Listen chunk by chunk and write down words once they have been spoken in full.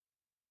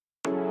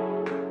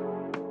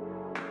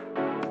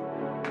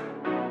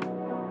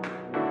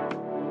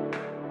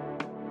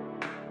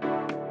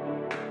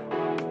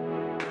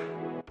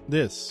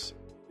This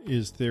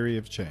is Theory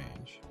of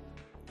Change.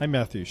 I'm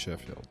Matthew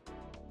Sheffield.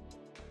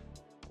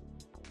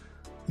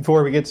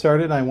 Before we get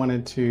started, I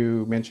wanted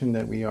to mention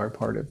that we are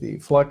part of the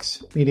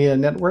Flux Media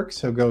Network.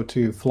 So go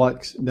to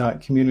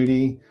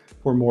flux.community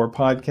for more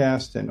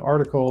podcasts and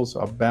articles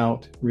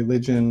about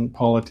religion,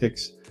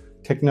 politics,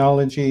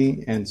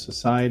 technology, and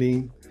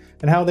society,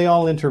 and how they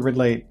all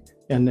interrelate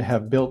and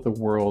have built the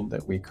world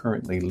that we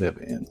currently live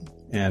in.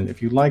 And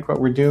if you like what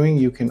we're doing,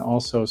 you can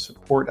also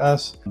support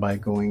us by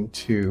going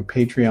to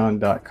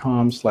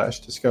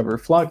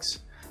patreon.com/discoverflux.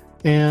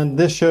 And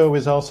this show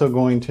is also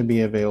going to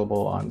be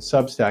available on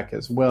Substack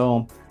as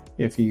well,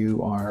 if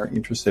you are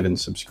interested in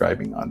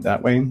subscribing on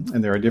that way.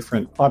 And there are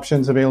different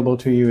options available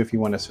to you if you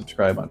want to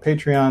subscribe on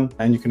Patreon,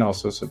 and you can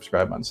also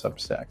subscribe on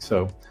Substack.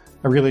 So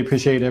I really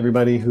appreciate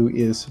everybody who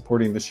is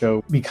supporting the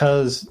show,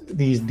 because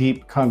these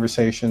deep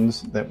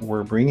conversations that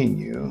we're bringing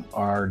you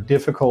are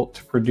difficult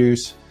to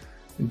produce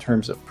in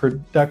terms of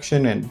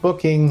production and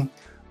booking.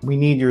 We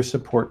need your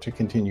support to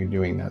continue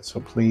doing that. So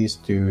please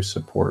do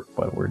support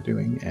what we're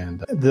doing.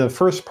 And the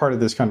first part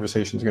of this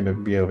conversation is going to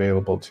be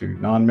available to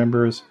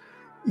non-members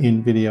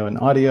in video and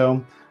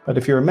audio. But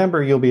if you're a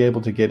member, you'll be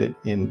able to get it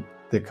in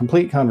the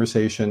complete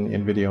conversation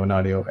in video and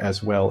audio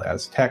as well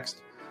as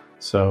text.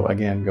 So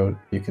again,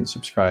 you can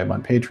subscribe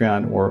on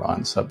Patreon or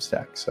on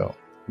Substack. So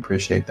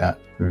appreciate that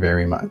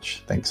very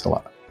much. Thanks a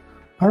lot.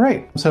 All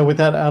right, so with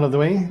that out of the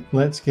way,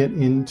 let's get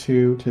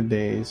into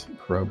today's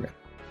program.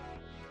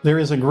 There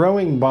is a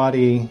growing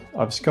body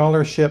of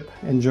scholarship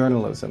and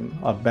journalism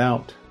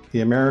about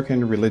the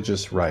American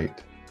religious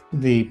right,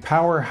 the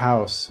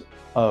powerhouse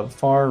of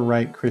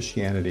far-right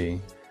Christianity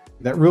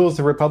that rules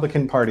the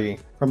Republican Party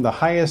from the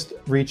highest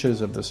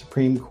reaches of the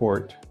Supreme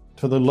Court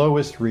to the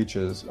lowest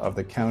reaches of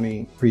the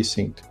county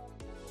precinct.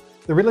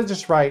 The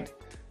religious right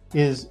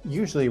is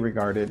usually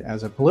regarded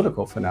as a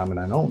political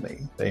phenomenon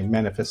only, a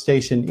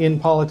manifestation in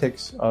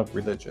politics of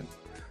religion.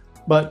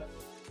 But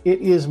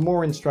it is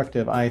more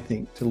instructive, I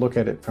think, to look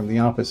at it from the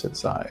opposite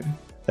side.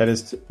 That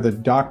is, the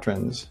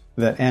doctrines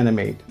that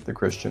animate the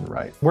Christian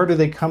right. Where do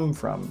they come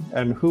from,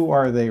 and who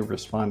are they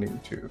responding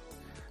to?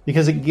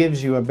 Because it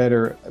gives you a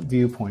better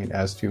viewpoint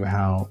as to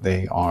how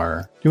they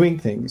are doing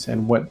things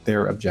and what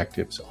their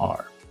objectives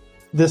are.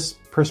 This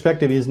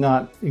perspective is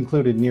not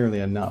included nearly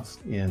enough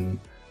in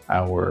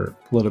our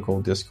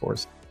political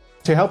discourse.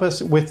 To help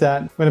us with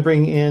that, I'm going to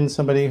bring in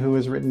somebody who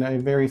has written a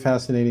very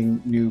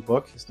fascinating new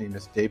book. His name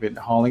is David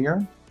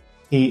Hollinger.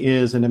 He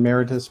is an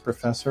emeritus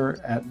professor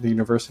at the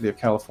University of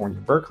California,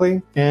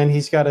 Berkeley, and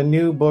he's got a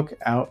new book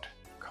out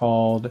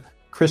called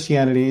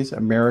Christianity's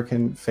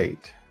American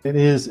Fate. It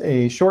is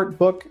a short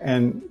book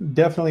and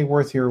definitely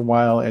worth your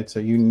while. It's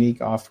a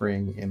unique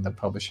offering in the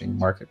publishing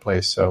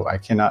marketplace, so I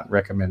cannot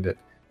recommend it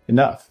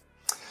enough.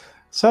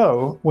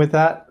 So with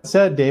that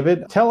said,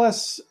 David, tell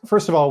us,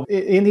 first of all,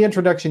 in the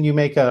introduction, you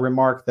make a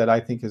remark that I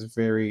think is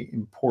very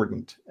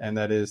important, and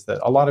that is that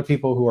a lot of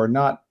people who are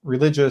not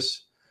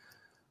religious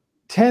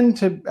tend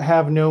to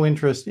have no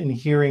interest in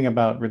hearing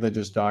about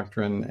religious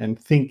doctrine and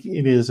think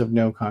it is of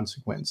no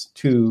consequence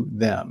to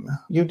them.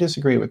 You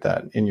disagree with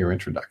that in your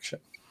introduction.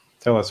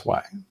 Tell us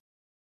why.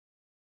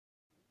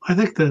 I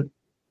think that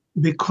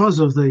because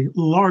of the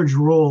large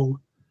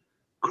role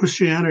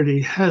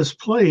Christianity has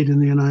played in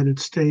the United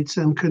States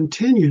and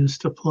continues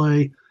to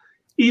play,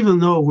 even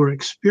though we're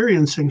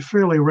experiencing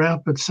fairly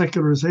rapid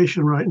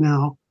secularization right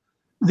now,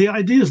 the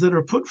ideas that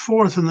are put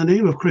forth in the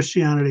name of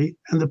Christianity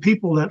and the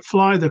people that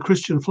fly the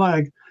Christian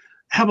flag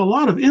have a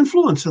lot of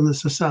influence in the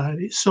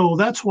society. So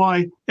that's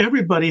why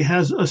everybody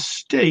has a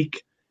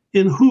stake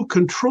in who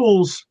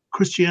controls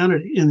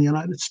Christianity in the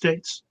United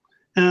States.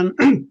 And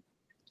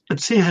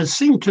it has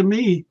seemed to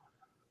me,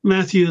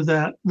 Matthew,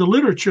 that the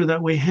literature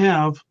that we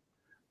have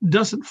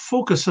doesn't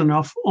focus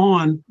enough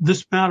on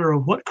this matter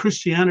of what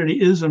Christianity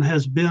is and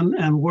has been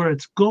and where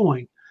it's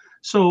going.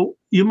 So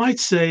you might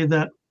say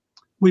that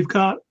we've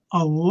got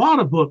a lot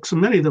of books, and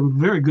many of them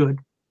very good,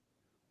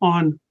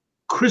 on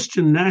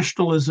Christian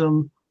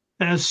nationalism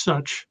as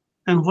such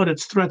and what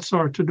its threats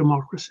are to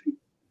democracy.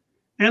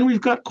 And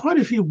we've got quite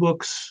a few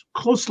books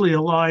closely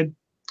allied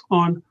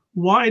on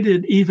why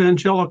did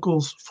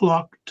evangelicals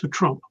flock to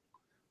Trump?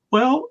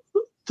 Well,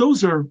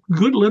 those are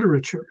good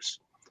literatures,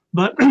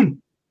 but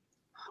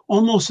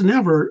almost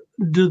never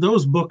do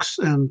those books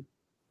and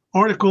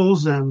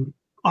articles and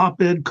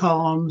op-ed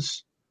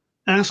columns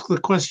ask the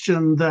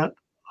question that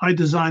I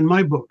designed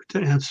my book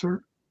to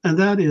answer, and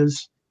that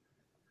is,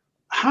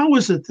 how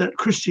is it that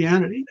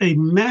Christianity, a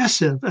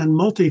massive and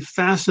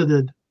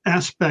multifaceted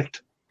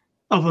aspect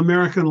of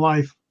American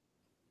life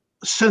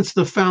since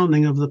the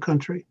founding of the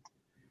country,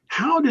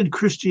 how did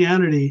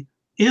Christianity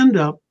end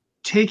up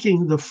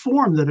taking the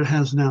form that it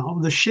has now,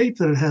 the shape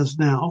that it has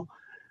now,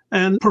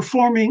 and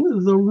performing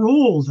the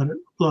role that it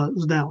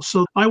does now?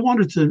 So I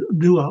wanted to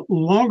do a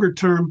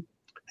longer-term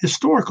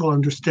historical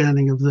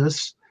understanding of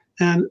this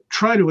and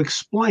try to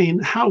explain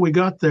how we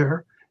got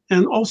there,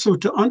 and also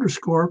to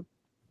underscore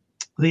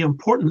the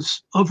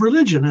importance of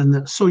religion in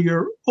this. So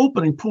your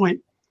opening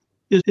point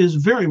is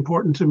very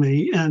important to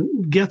me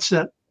and gets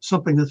at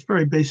something that's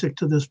very basic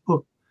to this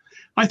book.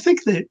 I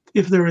think that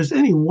if there is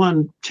any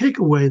one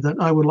takeaway that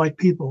I would like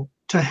people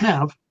to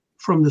have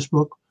from this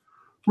book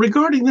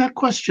regarding that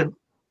question,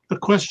 the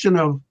question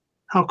of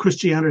how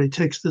Christianity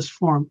takes this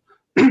form,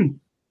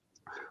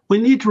 we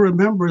need to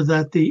remember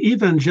that the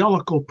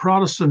evangelical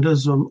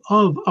Protestantism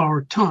of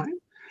our time,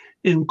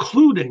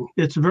 including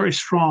its very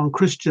strong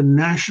Christian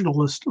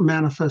nationalist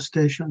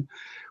manifestation,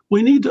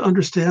 we need to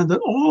understand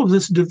that all of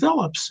this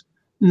develops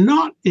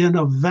not in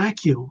a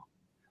vacuum,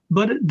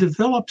 but it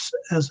develops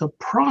as a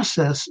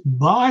process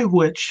by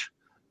which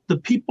the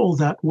people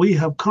that we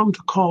have come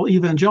to call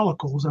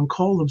evangelicals and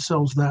call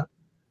themselves that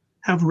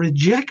have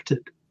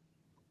rejected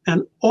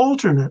an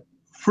alternate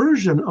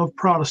version of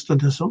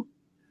Protestantism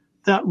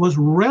that was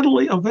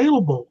readily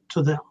available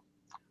to them.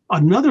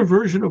 Another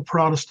version of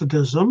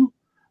Protestantism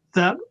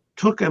that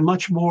took a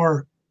much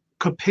more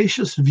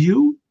capacious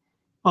view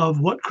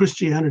of what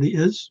Christianity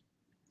is,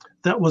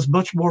 that was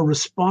much more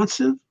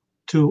responsive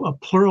to a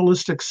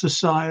pluralistic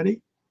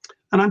society.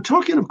 And I'm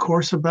talking, of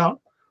course,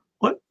 about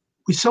what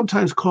we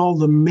sometimes call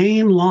the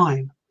main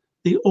line,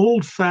 the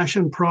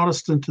old-fashioned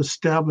Protestant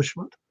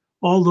establishment,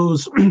 all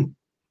those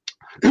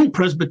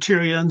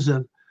Presbyterians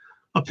and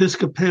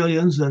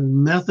Episcopalians and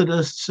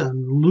Methodists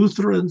and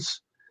Lutherans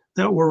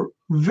that were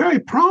very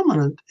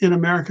prominent in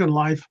American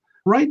life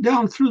right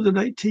down through the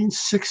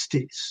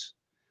 1960s.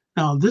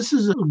 Now, this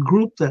is a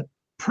group that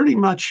pretty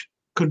much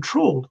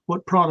controlled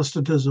what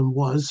Protestantism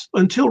was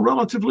until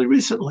relatively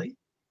recently.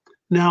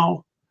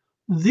 Now,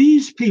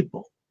 these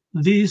people,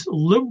 these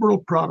liberal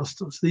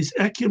Protestants, these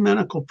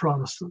ecumenical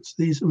Protestants,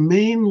 these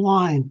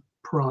mainline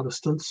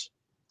Protestants,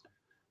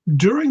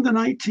 during the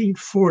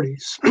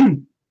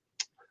 1940s,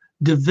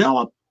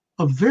 developed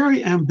a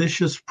very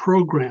ambitious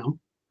program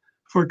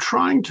for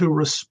trying to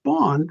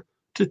respond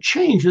to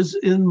changes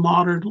in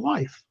modern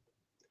life.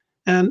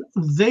 And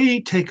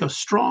they take a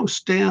strong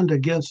stand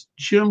against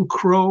Jim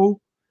Crow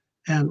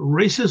and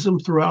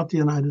racism throughout the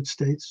United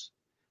States.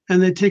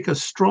 And they take a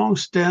strong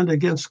stand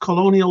against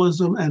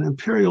colonialism and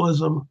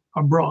imperialism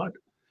abroad.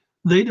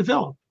 They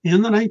developed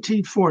in the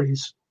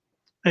 1940s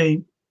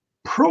a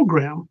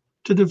program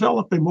to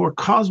develop a more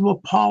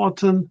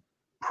cosmopolitan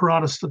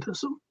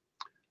Protestantism.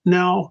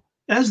 Now,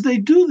 as they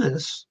do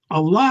this, a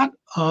lot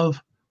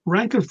of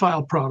rank and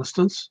file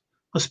Protestants,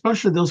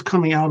 especially those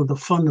coming out of the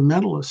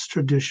fundamentalist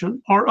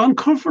tradition, are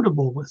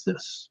uncomfortable with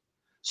this.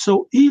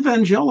 So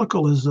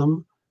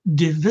evangelicalism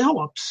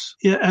develops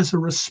as a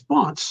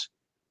response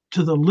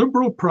to the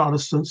liberal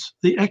Protestants,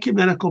 the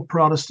ecumenical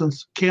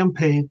Protestants'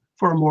 campaign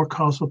for a more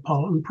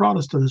cosmopolitan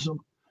Protestantism.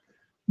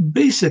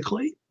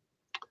 Basically,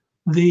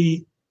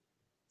 the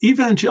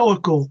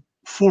evangelical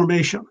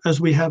formation as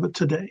we have it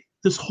today,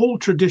 this whole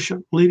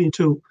tradition leading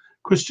to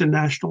Christian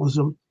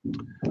nationalism,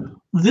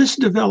 this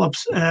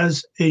develops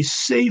as a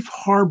safe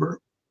harbor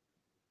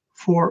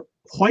for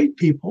white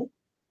people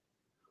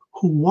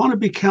who want to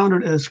be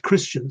counted as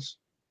Christians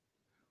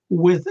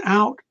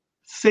without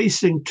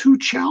facing two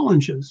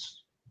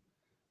challenges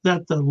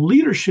that the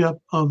leadership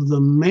of the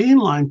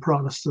mainline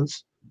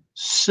Protestants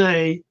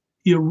say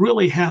you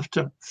really have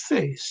to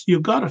face.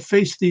 You've got to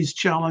face these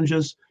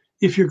challenges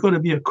if you're going to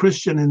be a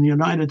Christian in the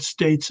United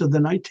States of the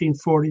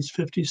 1940s,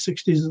 50s,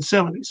 60s, and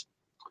 70s.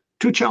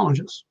 Two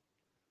challenges.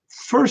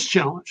 First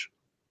challenge,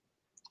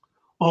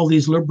 all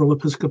these liberal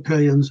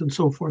Episcopalians and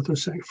so forth are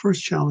saying,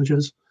 first challenge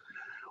is,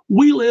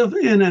 we live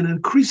in an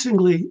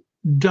increasingly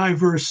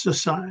diverse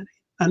society,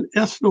 an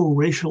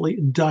ethno-racially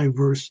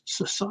diverse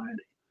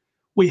society.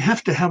 We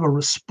have to have a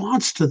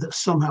response to this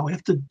somehow. We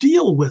have to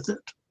deal with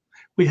it.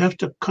 We have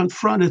to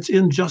confront its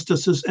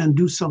injustices and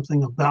do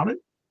something about it.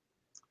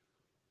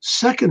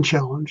 Second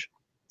challenge,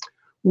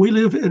 we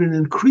live in an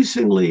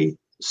increasingly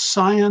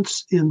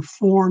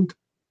science-informed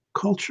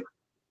culture.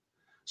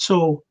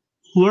 So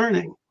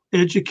learning,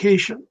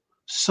 education,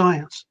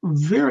 science,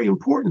 very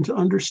important to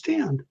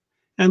understand.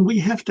 And we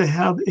have to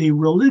have a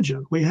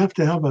religion. We have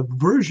to have a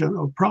version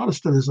of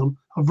Protestantism,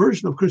 a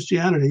version of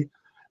Christianity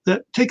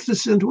that takes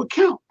this into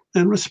account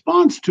and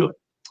responds to it.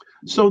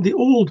 So the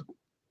old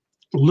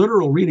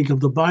literal reading of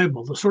the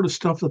Bible, the sort of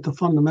stuff that the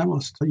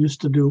fundamentalists used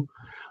to do,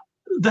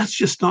 that's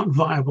just not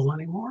viable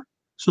anymore.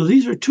 So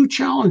these are two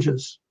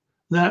challenges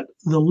that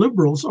the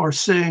liberals are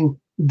saying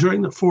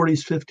during the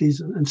 40s,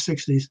 50s, and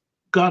 60s,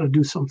 got to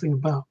do something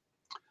about.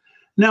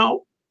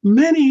 Now,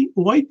 many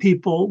white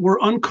people were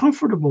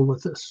uncomfortable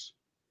with this.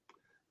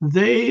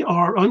 They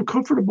are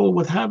uncomfortable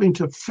with having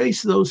to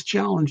face those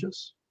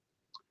challenges.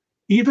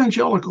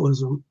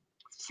 Evangelicalism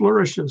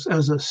flourishes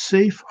as a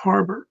safe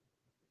harbor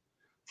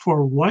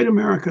for white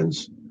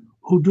Americans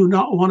who do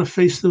not want to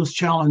face those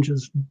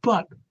challenges,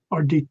 but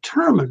are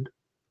determined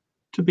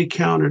to be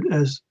counted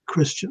as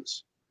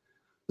Christians.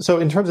 So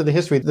in terms of the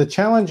history, the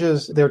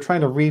challenges, they're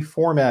trying to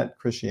reformat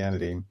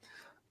Christianity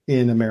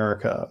in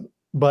America,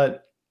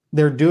 but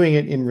they're doing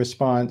it in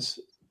response,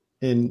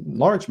 in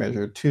large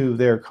measure, to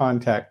their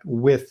contact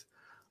with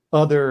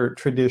other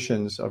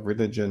traditions of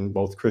religion,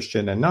 both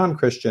Christian and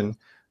non-Christian,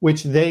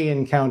 which they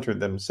encountered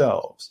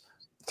themselves.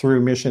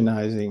 through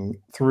missionizing,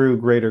 through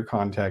greater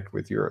contact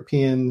with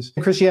Europeans.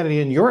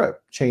 Christianity in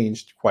Europe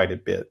changed quite a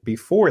bit.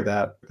 Before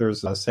that,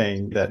 there's a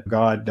saying that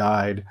God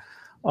died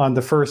on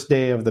the first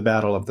day of the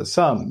Battle of the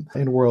Somme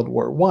in World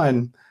War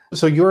I.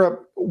 So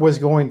Europe was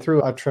going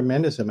through a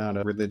tremendous amount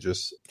of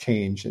religious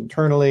change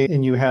internally,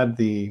 and you had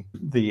the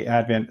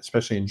advent,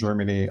 especially in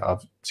Germany,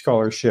 of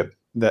scholarship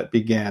that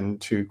began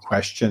to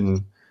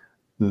question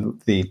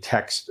the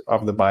text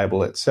of the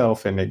Bible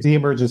itself, and the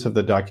emergence of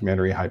the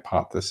documentary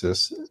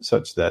hypothesis,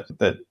 such that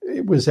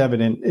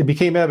it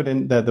became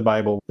evident that the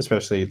Bible,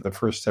 especially the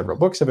first several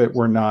books of it,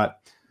 were not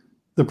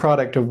the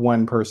product of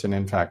one person.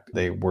 In fact,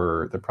 they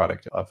were the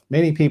product of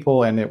many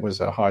people, and it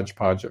was a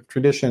hodgepodge of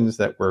traditions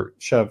that were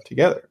shoved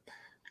together.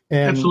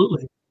 And,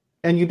 absolutely.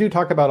 And you do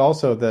talk about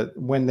also that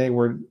when they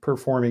were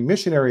performing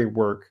missionary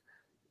work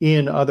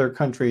in other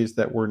countries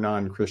that were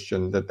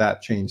non-Christian,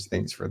 that changed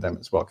things for them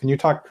as well. Can you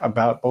talk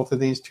about both of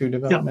these two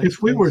developments? Yeah,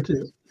 if we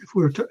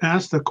were to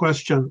ask the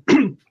question,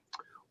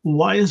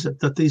 why is it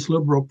that these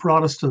liberal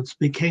Protestants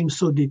became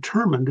so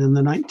determined in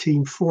the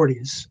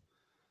 1940s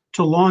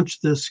to launch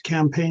this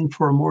campaign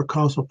for a more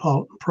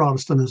cosmopolitan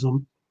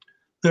Protestantism?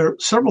 There are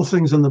several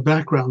things in the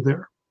background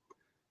there.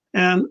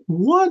 And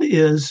one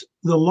is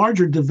the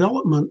larger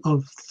development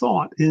of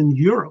thought in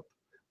Europe,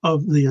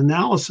 of the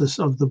analysis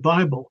of the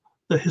Bible,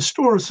 the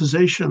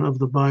historicization of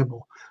the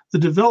Bible, the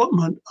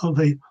development of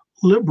a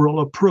liberal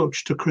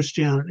approach to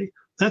Christianity.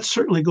 That's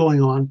certainly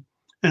going on.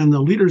 And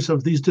the leaders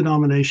of these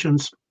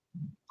denominations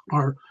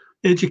are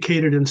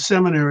educated in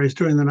seminaries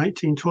during the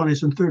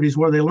 1920s and 30s,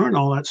 where they learn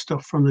all that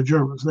stuff from the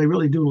Germans. They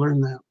really do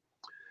learn that.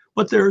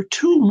 But there are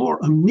two more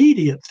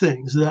immediate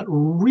things that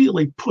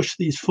really push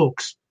these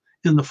folks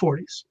in the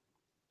 40s.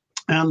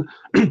 And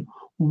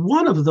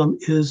one of them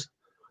is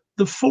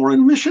the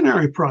foreign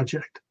missionary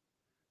project.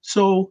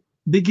 So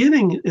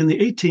beginning in the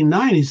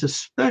 1890s,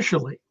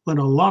 especially when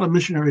a lot of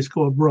missionaries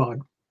go abroad,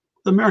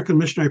 the American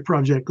Missionary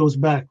Project goes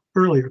back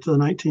earlier to the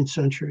 19th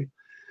century.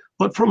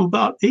 But from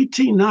about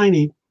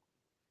 1890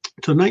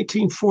 to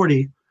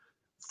 1940,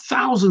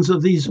 thousands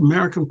of these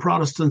American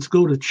Protestants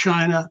go to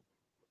China,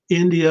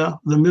 India,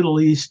 the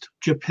Middle East,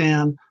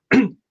 Japan.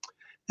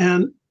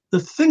 And the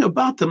thing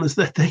about them is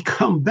that they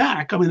come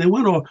back. I mean, they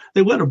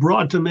went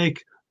abroad to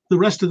make the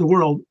rest of the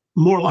world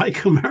more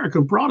like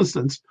American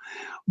Protestants.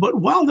 But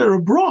while they're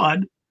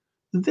abroad,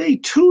 they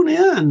tune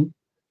in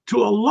to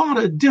a lot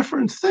of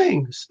different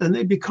things, and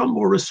they become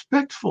more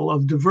respectful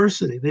of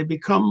diversity. They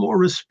become more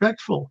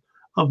respectful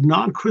of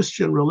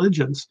non-Christian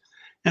religions.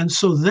 And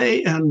so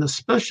they, and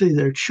especially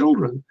their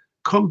children,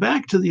 come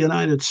back to the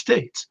United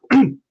States,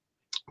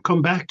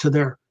 come back to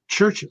their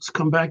churches,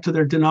 come back to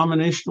their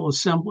denominational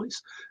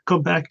assemblies,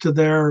 come back to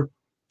their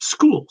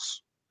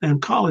schools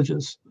and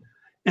colleges,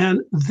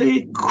 and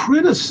they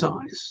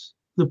criticize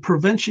the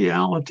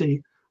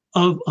provinciality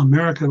of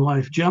American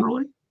life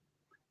generally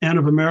and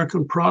of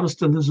American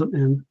Protestantism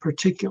in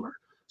particular.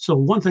 So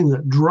one thing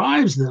that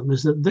drives them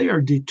is that they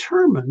are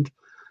determined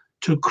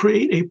to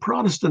create a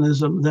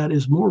Protestantism that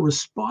is more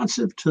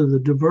responsive to the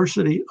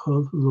diversity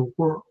of the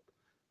world.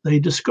 They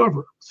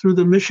discover through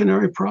the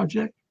missionary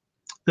project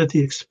that the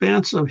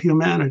expanse of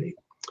humanity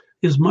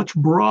is much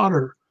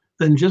broader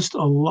than just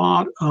a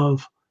lot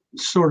of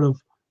sort of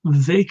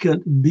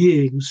vacant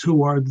beings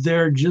who are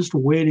there just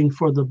waiting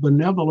for the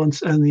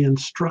benevolence and the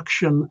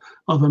instruction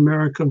of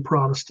American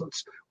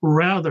Protestants.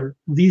 Rather,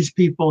 these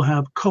people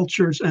have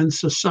cultures and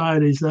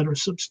societies that are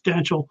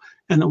substantial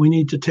and that we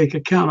need to take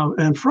account of,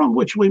 and from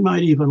which we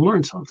might even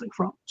learn something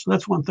from. So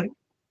that's one thing.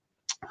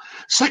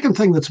 Second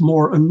thing that's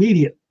more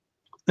immediate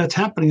that's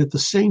happening at the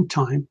same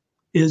time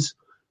is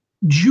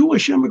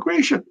Jewish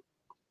immigration.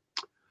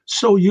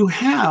 So you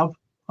have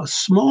a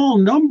small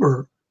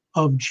number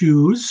of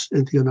Jews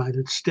in the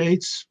United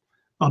States,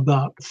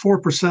 about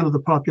 4% of the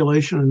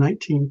population in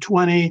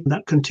 1920.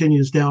 That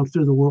continues down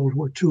through the World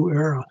War II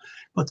era.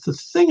 But the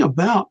thing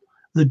about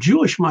the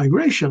Jewish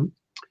migration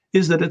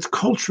is that it's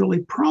culturally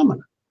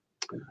prominent.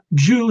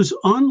 Jews,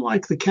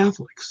 unlike the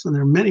Catholics, and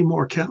there are many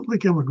more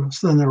Catholic immigrants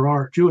than there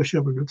are Jewish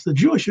immigrants, the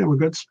Jewish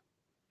immigrants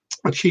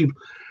achieve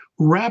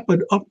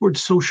rapid upward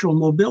social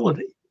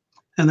mobility.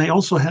 And they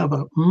also have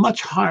a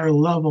much higher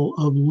level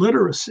of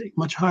literacy,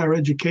 much higher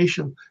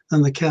education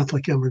than the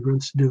Catholic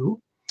immigrants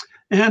do.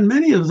 And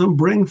many of them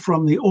bring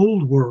from the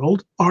old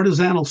world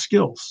artisanal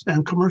skills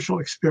and commercial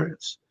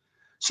experience.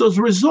 So as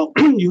a result,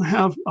 you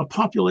have a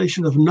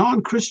population of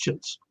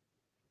non-Christians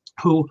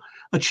who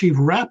achieve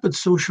rapid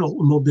social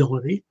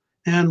mobility.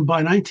 And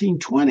by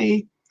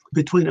 1920,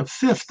 between a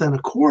fifth and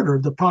a quarter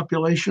of the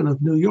population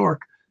of New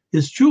York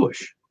is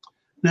Jewish.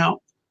 Now,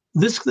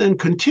 this then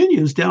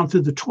continues down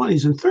through the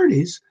 20s and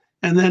 30s.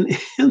 And then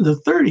in the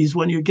 30s,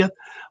 when you get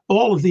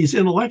all of these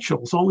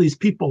intellectuals, all these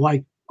people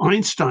like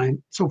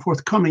Einstein, so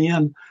forth, coming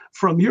in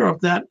from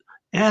Europe, that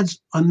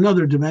adds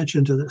another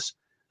dimension to this.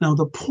 Now,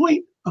 the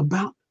point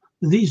about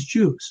these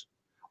Jews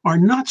are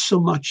not so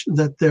much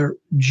that they're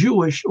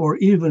Jewish or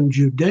even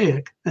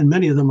Judaic, and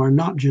many of them are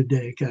not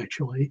Judaic,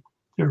 actually.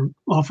 They're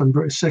often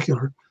very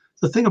secular.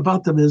 The thing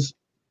about them is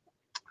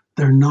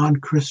they're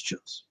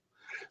non-Christians.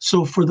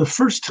 So for the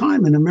first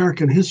time in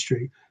American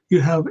history,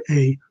 you have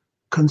a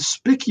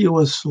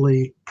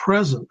conspicuously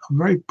present, a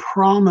very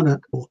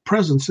prominent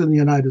presence in the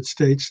United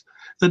States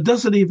that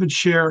doesn't even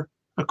share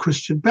a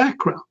Christian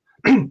background.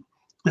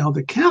 Now,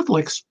 the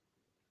Catholics,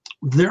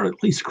 they're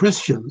at least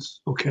Christians,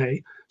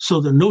 okay?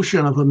 So the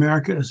notion of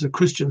America as a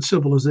Christian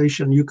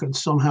civilization, you can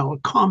somehow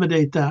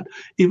accommodate that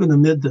even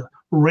amid the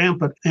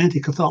rampant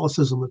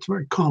anti-Catholicism that's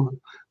very common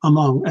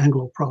among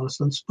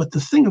Anglo-Protestants. But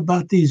the thing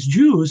about these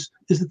Jews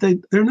is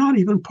that they're not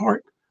even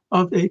part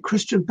of a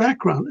Christian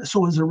background.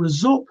 So as a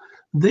result,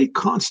 they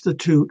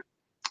constitute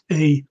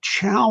a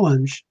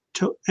challenge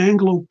to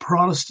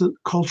Anglo-Protestant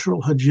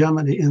cultural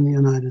hegemony in the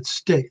United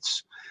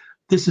States.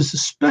 This is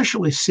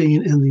especially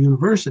seen in the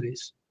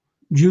universities.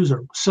 Jews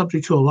are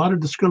subject to a lot of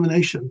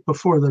discrimination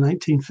before the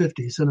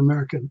 1950s in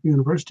American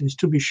universities,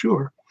 to be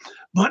sure,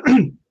 but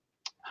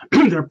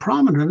they're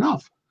prominent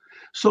enough.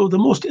 So the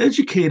most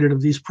educated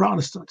of these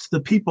Protestants, the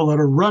people that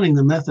are running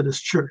the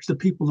Methodist Church, the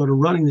people that are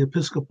running the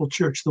Episcopal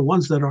Church, the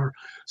ones that are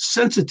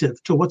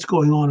sensitive to what's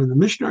going on in the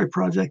missionary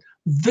project,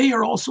 they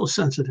are also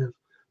sensitive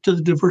to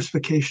the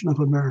diversification of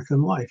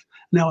American life.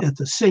 Now, at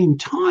the same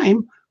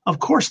time, of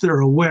course,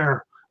 they're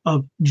aware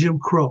of Jim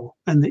Crow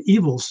and the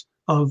evils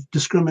of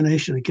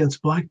discrimination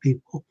against Black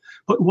people.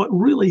 But what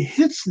really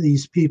hits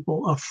these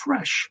people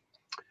afresh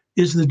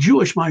is the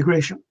Jewish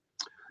migration.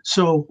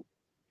 So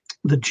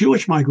the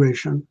Jewish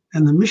migration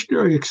and the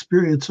missionary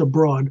experience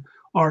abroad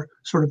are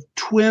sort of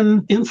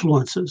twin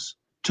influences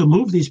to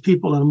move these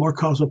people in a more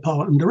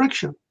cosmopolitan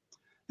direction.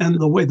 And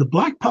the way the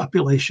Black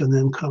population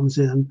then comes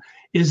in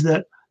is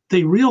that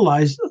they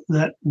realize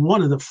that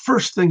one of the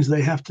first things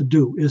they have to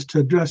do is to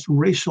address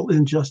racial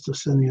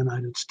injustice in the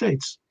United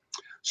States.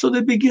 So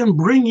they begin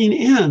bringing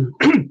in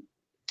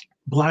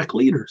Black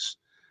leaders.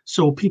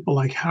 So people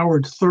like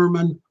Howard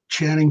Thurman,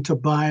 Channing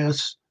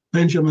Tobias,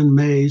 Benjamin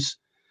Mays.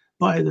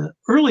 By the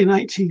early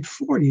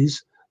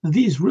 1940s,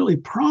 these really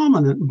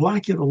prominent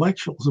Black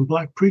intellectuals and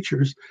Black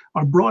preachers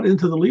are brought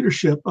into the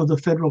leadership of the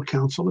Federal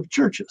Council of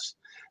Churches.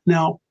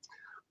 Now,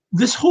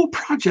 this whole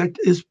project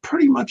is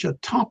pretty much a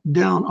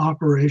top-down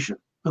operation,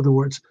 in other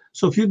words.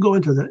 So if you go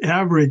into the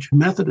average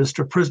Methodist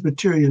or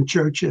Presbyterian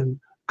church in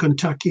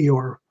Kentucky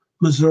or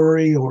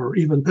Missouri or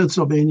even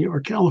Pennsylvania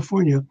or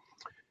California,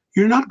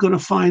 you're not going to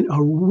find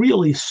a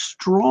really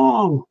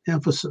strong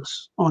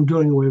emphasis on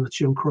doing away with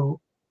Jim Crow.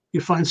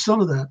 You find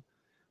some of that.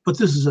 But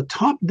this is a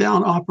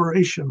top-down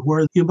operation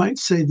where you might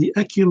say the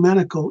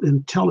ecumenical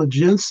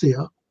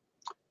intelligentsia,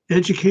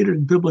 educated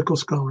in biblical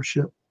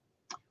scholarship,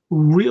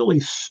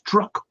 really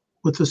struck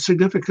with the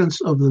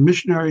significance of the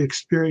missionary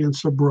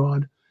experience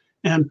abroad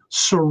and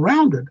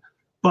surrounded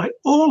by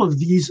all of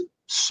these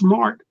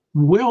smart,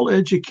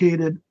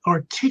 well-educated,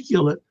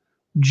 articulate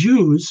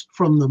Jews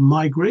from the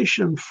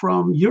migration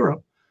from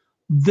Europe.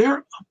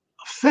 They're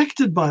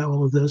affected by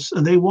all of this,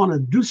 and they want to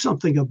do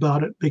something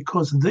about it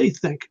because they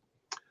think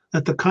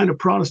that the kind of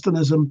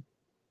Protestantism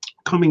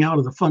coming out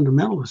of the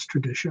fundamentalist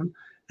tradition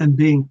and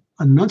being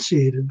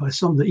enunciated by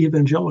some of the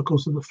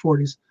evangelicals of the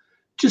 40s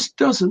just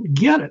doesn't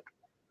get it.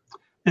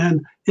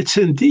 And it's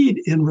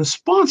indeed in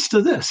response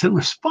to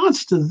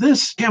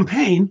this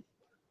campaign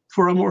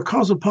for a more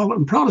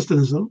cosmopolitan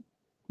Protestantism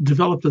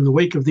developed in the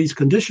wake of these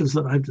conditions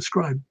that I've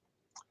described,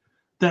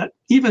 that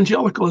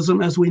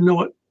evangelicalism as we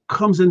know it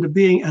comes into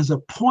being as a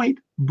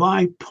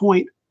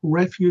point-by-point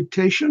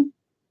refutation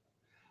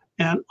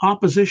and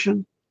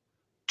opposition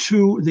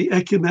to the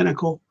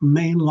ecumenical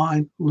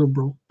mainline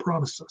liberal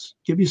Protestants.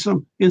 Give you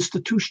some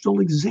institutional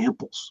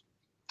examples.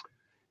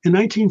 In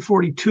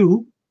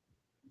 1942,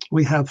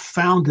 we have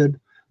founded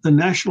the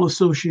National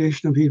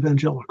Association of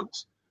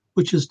Evangelicals,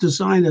 which is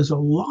designed as a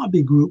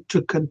lobby group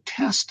to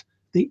contest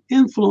the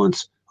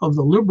influence of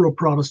the liberal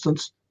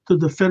Protestants to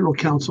the Federal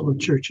Council of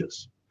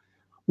Churches.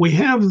 We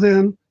have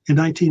then, in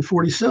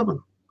 1947,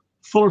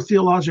 Fuller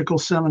Theological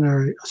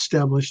Seminary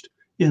established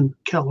in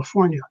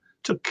California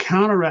to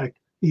counteract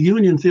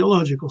Union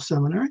Theological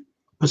Seminary,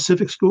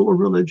 Pacific School of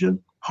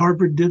Religion,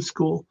 Harvard Div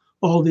School,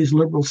 all these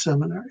liberal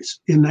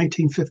seminaries. In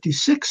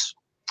 1956,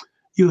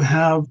 you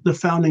have the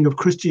founding of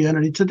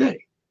Christianity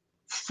Today,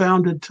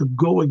 founded to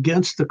go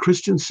against the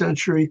Christian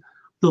Century,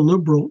 the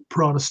liberal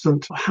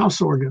Protestant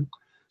house organ.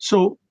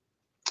 So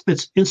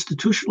it's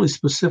institutionally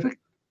specific,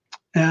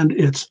 and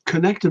it's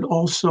connected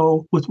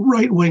also with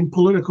right-wing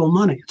political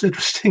money. It's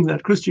interesting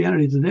that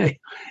Christianity Today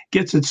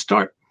gets its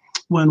start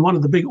when one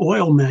of the big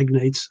oil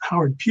magnates,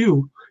 Howard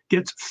Pugh,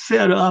 gets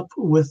fed up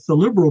with the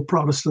liberal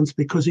Protestants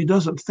because he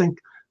doesn't think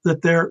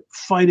that they're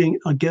fighting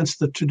against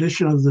the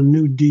tradition of the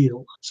New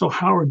Deal. So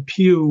Howard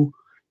Pugh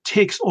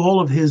takes all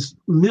of his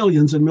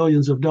millions and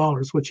millions of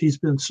dollars, which he's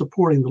been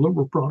supporting the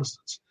liberal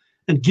Protestants,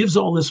 and gives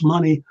all this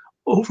money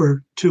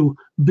over to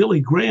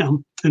Billy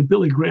Graham and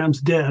Billy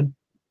Graham's dad,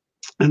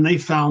 and they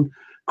found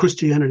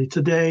Christianity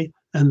Today,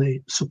 and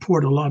they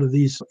support a lot of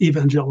these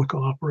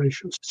evangelical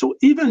operations. So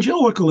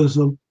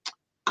evangelicalism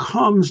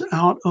comes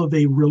out of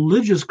a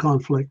religious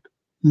conflict,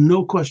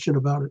 no question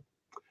about it,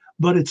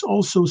 but it's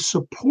also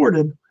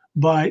supported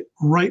by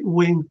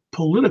right-wing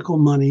political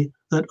money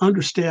that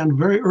understand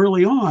very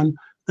early on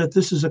that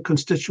this is a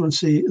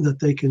constituency that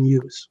they can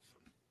use.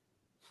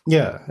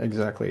 Yeah,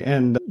 exactly.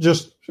 And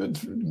just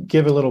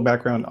give a little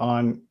background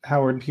on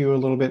Howard Pugh, a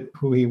little bit,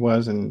 who he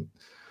was. And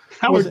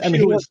he wasn't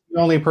the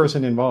only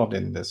person involved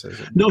in this, is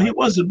it? No, he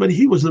wasn't, but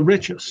he was the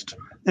richest.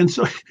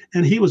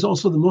 And he was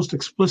also the most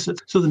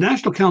explicit. So the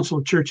National Council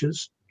of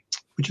Churches,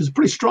 which is a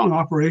pretty strong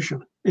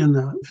operation in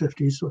the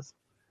 50s with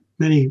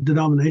many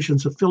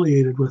denominations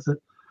affiliated with it,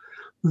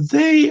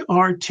 they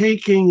are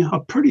taking a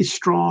pretty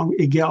strong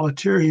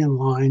egalitarian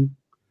line,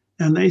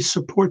 and they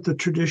support the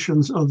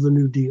traditions of the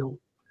New Deal.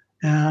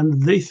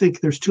 And they think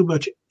there's too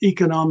much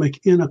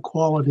economic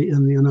inequality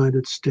in the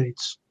United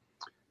States.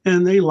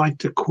 And they like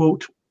to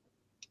quote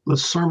the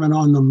Sermon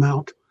on the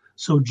Mount.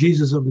 So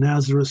Jesus of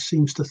Nazareth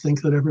seems to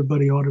think that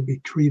everybody ought to be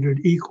treated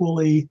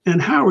equally.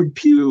 And Howard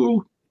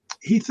Pugh,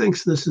 he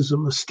thinks this is a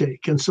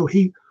mistake. And so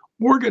he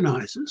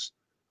organizes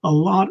a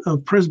lot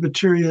of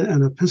Presbyterian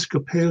and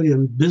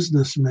Episcopalian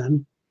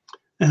businessmen,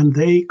 and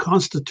they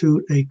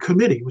constitute a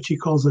committee, which he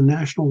calls the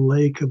National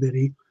Lay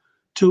Committee,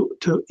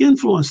 to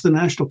influence the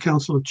National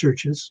Council of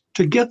Churches,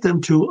 to get them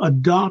to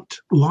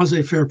adopt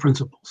laissez-faire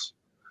principles.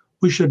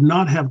 We should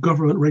not have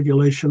government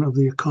regulation of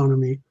the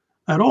economy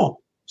at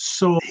all.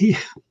 So he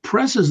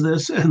presses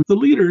this, and the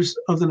leaders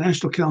of the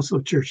National Council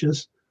of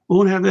Churches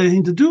won't have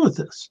anything to do with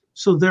this.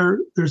 So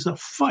there's a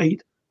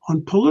fight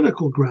on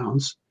political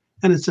grounds,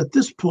 and it's at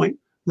this point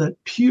that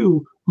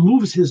Pugh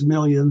moves his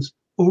millions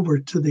over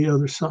to the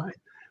other side.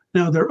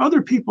 Now, there are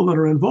other people that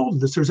are involved in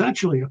this. There's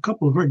actually a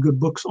couple of very good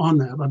books on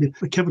that. I mean,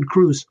 Kevin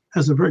Kruse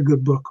has a very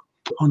good book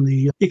on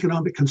the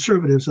economic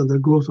conservatives and the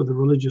growth of the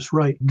religious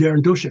right.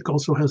 Darren Doshik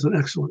also has an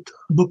excellent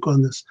book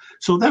on this.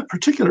 So that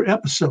particular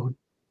episode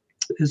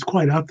is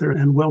quite out there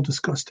and well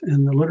discussed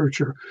in the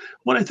literature.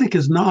 What I think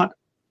is not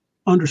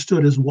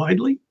understood as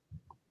widely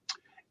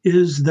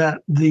is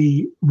that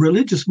the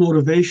religious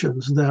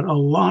motivations that a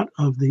lot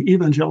of the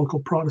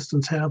evangelical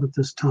Protestants have at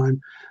this time,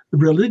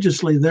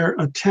 religiously, they're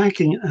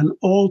attacking an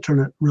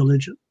alternate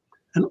religion,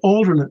 an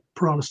alternate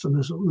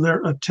Protestantism.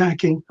 They're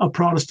attacking a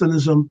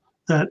Protestantism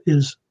that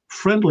is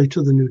friendly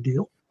to the New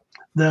Deal,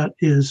 that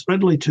is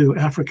friendly to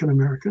African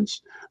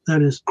Americans,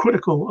 that is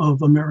critical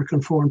of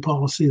American foreign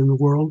policy in the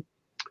world.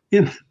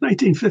 In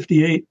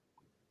 1958,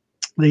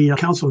 the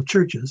Council of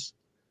Churches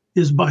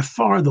is by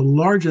far the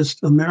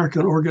largest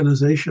American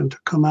organization to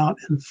come out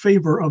in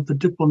favor of the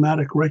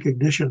diplomatic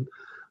recognition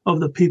of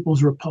the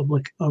People's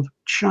Republic of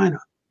China.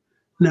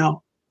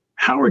 Now,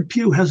 Howard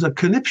Pugh has a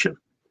conniption.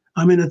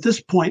 I mean, at this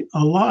point,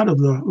 a lot of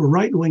the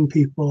right-wing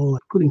people,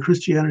 including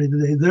Christianity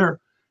Today, they're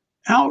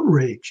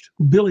outraged.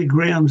 Billy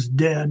Graham's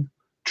dead,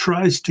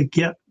 tries to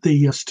get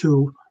us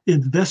to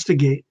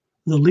investigate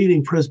the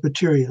leading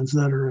Presbyterians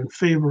that are in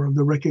favor of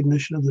the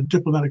recognition of the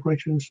diplomatic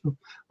recognition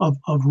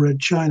of Red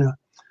China.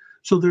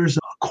 So there's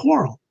a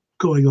quarrel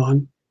going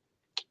on,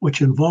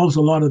 which involves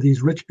a lot of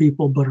these rich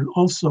people, but it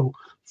also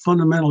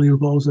fundamentally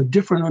involves a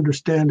different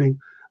understanding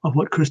of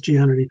what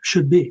Christianity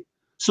should be.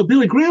 So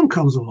Billy Graham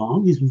comes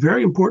along. He's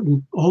very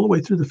important all the way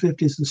through the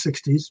 50s and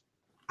 60s,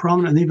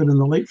 prominent even in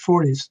the late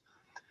 40s.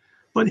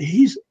 But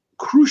he's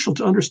crucial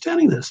to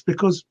understanding this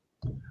because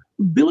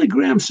Billy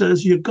Graham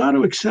says you've got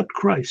to accept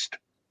Christ.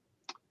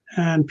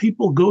 And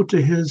people go to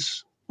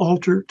his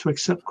altar to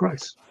accept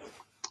Christ.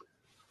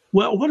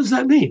 Well, what does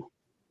that mean?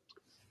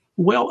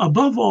 Well,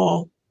 above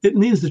all, it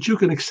means that you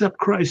can accept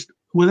Christ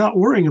without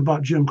worrying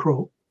about Jim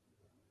Crow.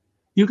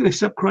 You can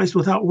accept Christ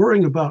without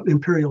worrying about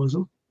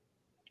imperialism.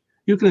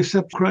 You can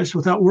accept Christ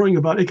without worrying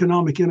about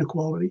economic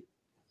inequality.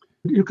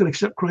 You can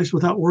accept Christ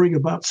without worrying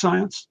about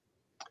science.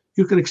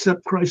 You can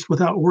accept Christ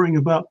without worrying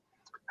about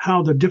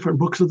how the different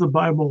books of the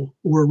Bible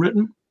were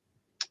written.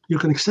 You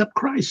can accept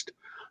Christ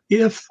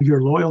if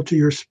you're loyal to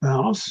your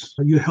spouse,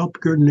 you help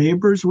your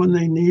neighbors when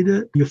they need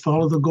it, you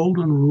follow the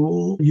golden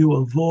rule, you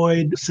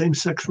avoid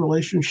same-sex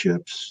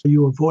relationships,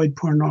 you avoid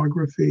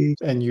pornography.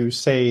 And you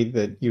say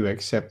that you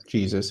accept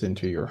Jesus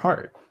into your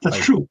heart. That's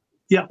true.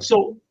 Yeah.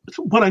 So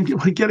what I'm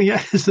getting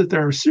at is that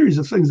there are a series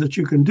of things that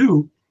you can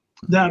do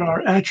that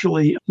are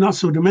actually not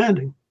so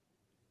demanding.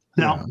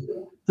 Now,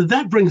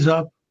 that brings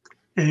up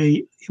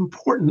an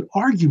important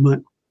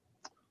argument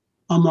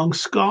among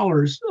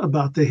scholars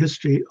about the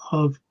history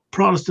of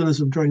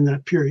Protestantism during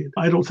that period.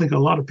 I don't think a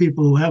lot of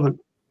people who haven't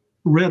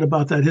read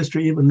about that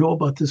history even know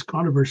about this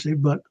controversy,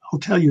 but I'll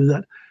tell you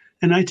that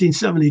in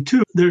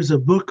 1972, there's a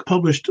book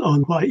published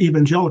on why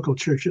evangelical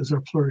churches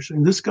are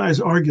flourishing. This guy's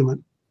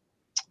argument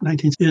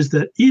is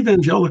that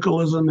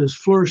evangelicalism is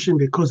flourishing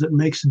because it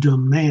makes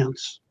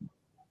demands.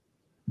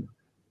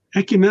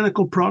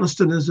 Ecumenical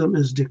Protestantism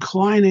is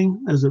declining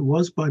as it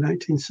was by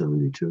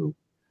 1972.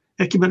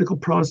 Ecumenical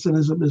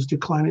Protestantism is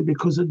declining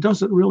because it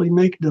doesn't really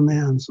make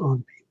demands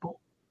on people.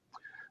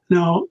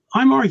 Now,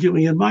 I'm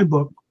arguing in my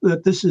book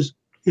that this is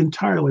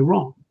entirely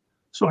wrong.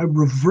 So I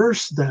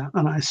reverse that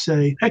and I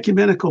say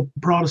ecumenical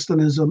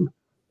Protestantism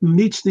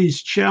meets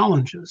these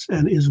challenges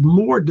and is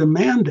more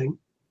demanding,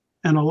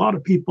 and a lot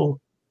of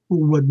people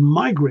would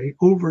migrate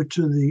over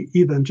to the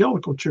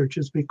evangelical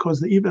churches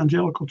because the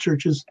evangelical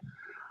churches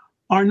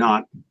are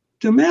not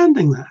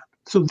demanding that.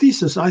 So the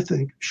thesis, I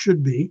think,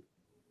 should be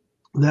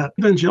that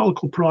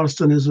evangelical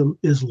Protestantism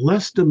is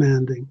less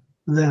demanding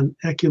than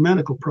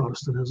ecumenical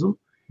Protestantism.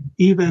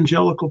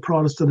 Evangelical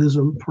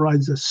Protestantism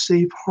provides a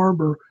safe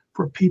harbor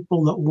for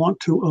people that want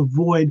to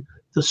avoid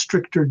the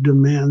stricter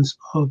demands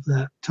of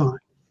that time.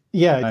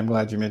 Yeah, I'm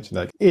glad you mentioned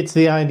that. It's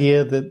the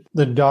idea that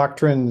the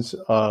doctrines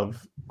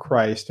of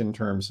Christ in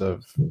terms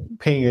of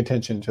paying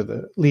attention to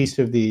the least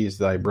of these,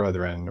 thy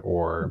brethren,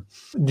 or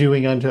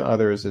doing unto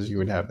others as you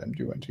would have them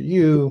do unto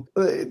you,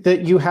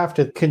 that you have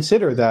to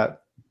consider that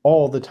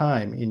all the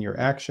time in your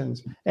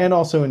actions and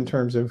also in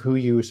terms of who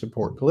you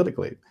support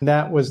politically.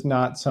 That was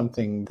not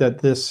something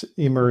that this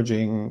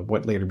emerging,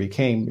 what later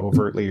became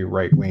overtly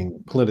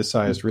right-wing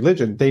politicized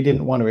religion, they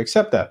didn't want to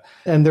accept that.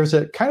 And there's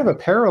a kind of a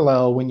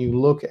parallel when you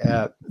look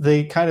at,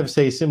 they kind of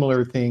say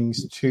similar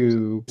things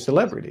to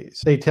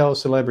celebrities. They tell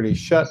celebrities,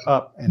 shut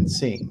up and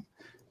sing.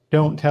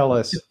 Don't tell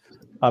us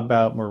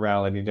about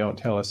morality. Don't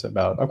tell us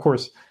about, of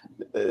course,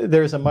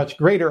 there's a much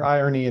greater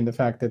irony in the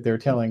fact that they're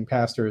telling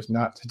pastors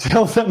not to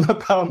tell them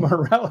about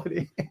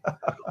morality.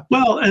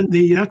 Well, and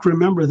you have to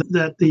remember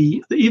that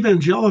the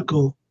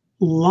evangelical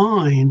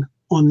line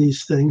on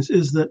these things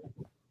is that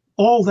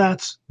all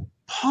that's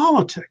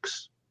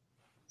politics.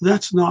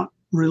 That's not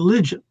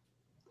religion.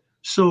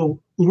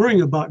 So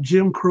worrying about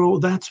Jim Crow,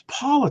 that's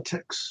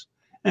politics,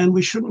 and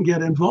we shouldn't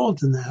get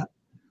involved in that.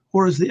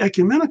 Whereas the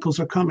ecumenicals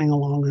are coming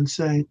along and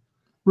saying,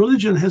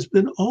 religion has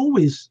been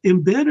always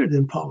embedded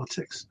in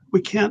politics. We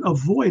can't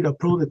avoid a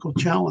political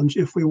challenge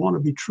if we want to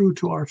be true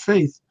to our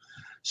faith.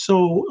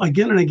 So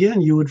again and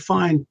again, you would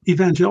find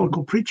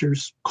evangelical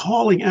preachers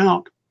calling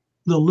out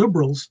the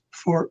liberals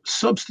for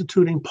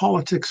substituting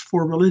politics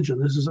for religion.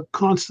 This is a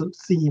constant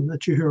theme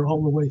that you hear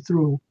all the way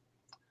through.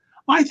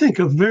 I think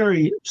a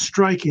very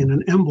striking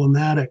and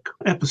emblematic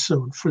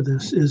episode for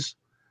this is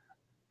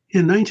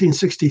in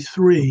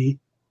 1963,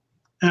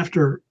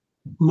 after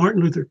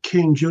Martin Luther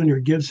King Jr.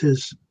 gives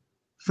his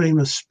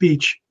famous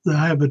speech, the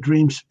I Have a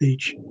Dream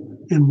speech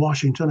in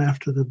Washington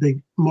after the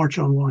big March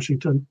on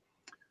Washington.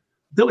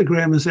 Billy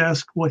Graham is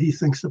asked what he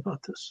thinks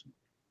about this.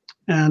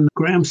 And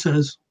Graham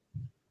says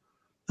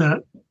that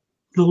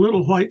the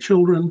little white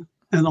children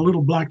and the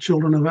little black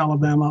children of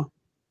Alabama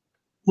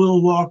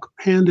will walk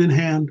hand in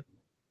hand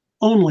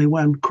only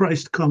when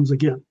Christ comes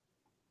again.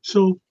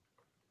 So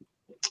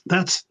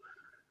that's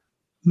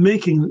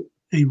making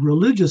a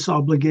religious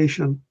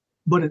obligation,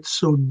 but it's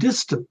so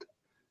distant.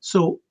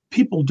 So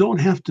people don't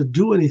have to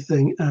do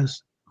anything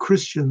as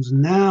Christians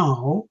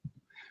now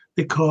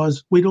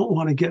because we don't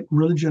want to get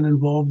religion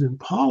involved in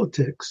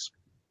politics.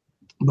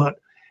 But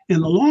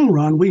in the long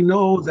run, we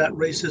know that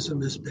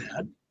racism is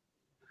bad,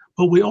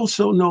 but we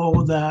also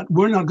know that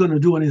we're not going to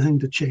do anything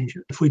to change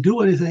it. If we do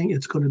anything,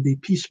 it's going to be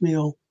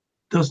piecemeal,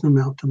 doesn't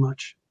amount to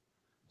much.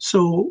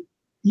 So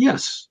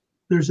yes,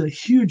 there's a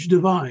huge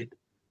divide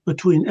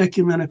between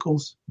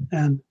ecumenicals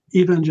and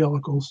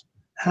evangelicals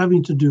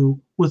having to do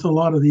with a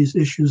lot of these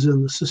issues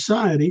in the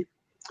society.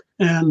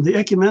 And the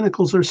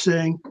ecumenicals are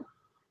saying,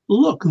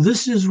 look,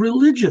 this is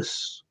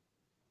religious.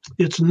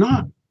 It's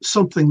not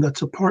something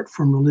that's apart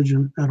from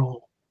religion at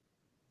all.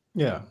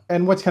 Yeah.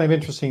 And what's kind of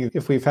interesting,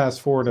 if we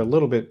fast forward a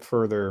little bit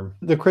further,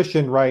 the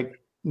Christian right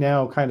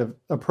now kind of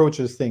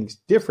approaches things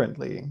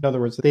differently. In other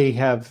words, they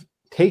have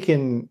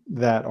taken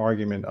that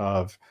argument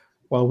of,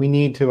 well, we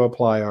need to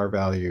apply our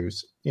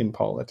values in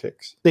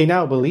politics. They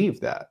now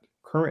believe that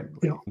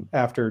currently,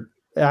 after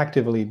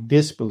actively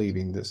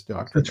disbelieving this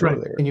doctrine. That's right.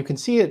 Earlier. And you can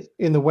see it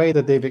in the way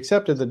that they've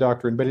accepted the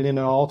doctrine, but in an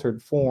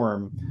altered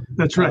form.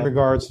 That's right. In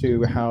regards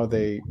to how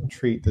they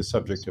treat the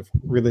subject of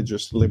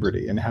religious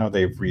liberty and how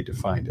they've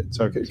redefined it.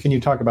 So can you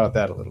talk about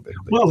that a little bit,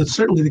 please? Well, it's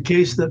certainly the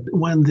case that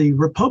when the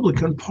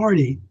Republican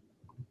Party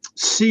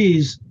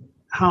sees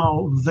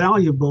how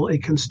valuable a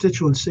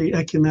constituency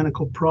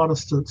ecumenical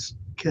Protestants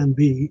can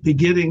be,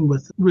 beginning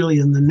with really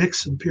in the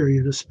Nixon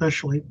period,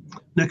 especially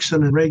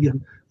Nixon and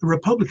Reagan, the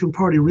Republican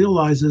Party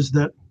realizes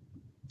that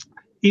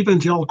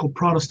evangelical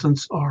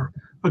Protestants are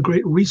a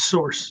great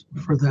resource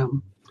for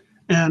them.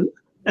 And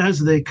as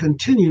they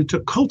continue to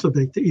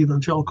cultivate the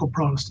evangelical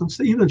Protestants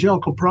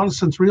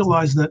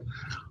realize that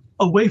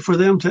a way for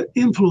them to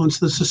influence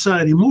the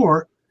society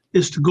more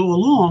is to go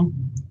along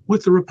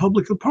with the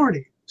Republican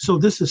Party. So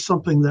this is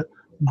something that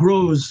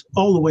grows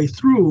all the way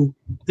through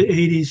the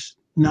 80s,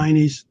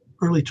 90s,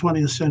 early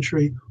 20th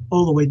century,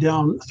 all the way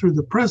down through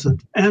the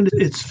present. And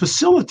it's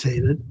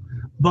facilitated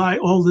by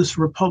all this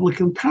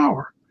Republican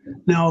power.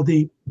 Now,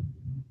 the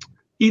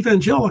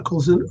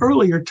evangelicals in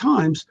earlier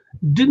times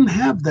didn't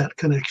have that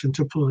connection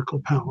to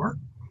political power,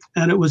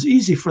 and it was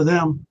easy for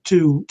them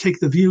to take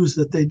the views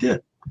that they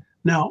did.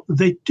 Now,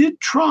 they did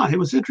try. It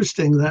was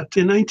interesting that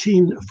in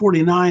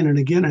 1949 and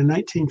again in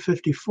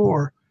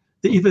 1954,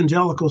 the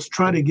evangelicals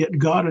tried to get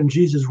God and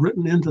Jesus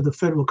written into the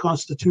federal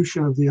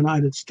Constitution of the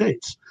United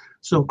States.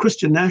 So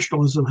Christian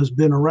nationalism has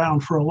been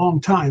around for a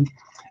long time,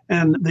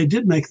 and they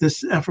did make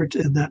this effort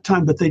in that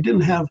time, but they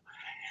didn't have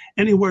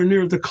anywhere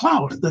near the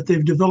clout that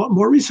they've developed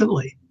more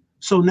recently.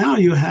 So now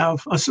you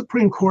have a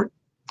Supreme Court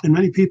and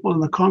many people in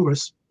the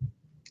Congress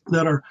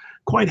that are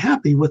quite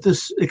happy with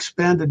this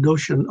expanded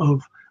notion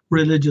of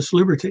religious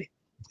liberty.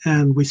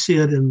 And we see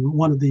it in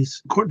one of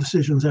these court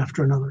decisions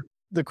after another.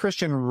 The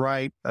Christian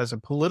right as a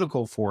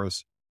political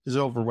force is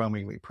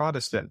overwhelmingly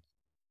Protestant.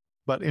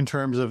 But in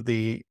terms of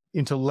the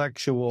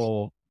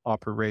intellectual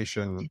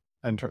operation,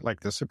 and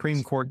like the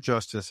Supreme Court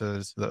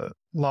justices, the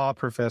law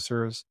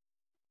professors,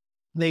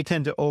 they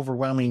tend to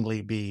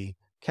overwhelmingly be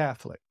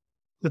Catholic.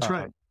 That's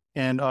right.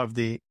 And of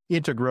the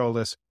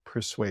integralist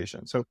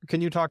persuasion. So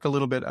can you talk a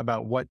little bit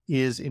about what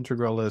is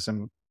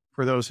integralism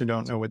for those who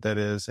don't know what that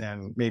is,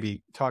 and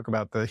maybe talk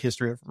about the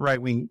history of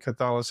right-wing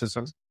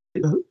Catholicism?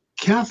 The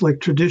Catholic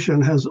tradition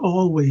has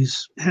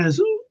always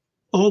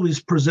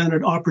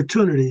presented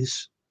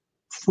opportunities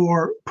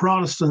for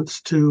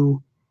Protestants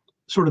to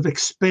sort of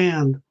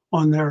expand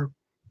on their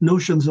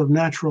notions of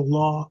natural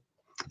law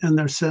and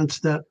their sense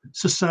that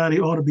society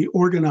ought to be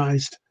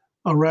organized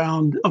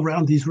around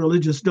these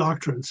religious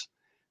doctrines.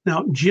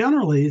 Now,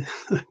 generally,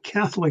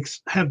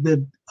 Catholics have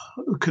been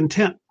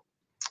content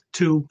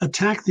to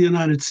attack the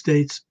United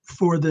States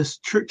for this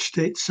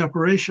church-state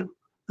separation.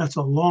 That's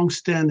a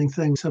long-standing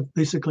thing. Have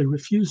basically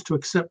refused to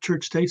accept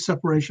church-state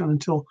separation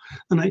until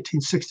the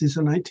 1960s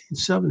and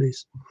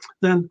 1970s.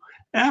 Then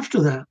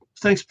after that,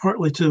 thanks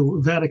partly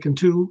to Vatican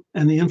II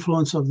and the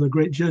influence of the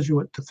great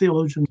Jesuit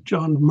theologian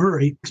John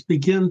Murray,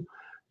 begin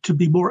to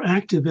be more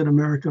active in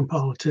American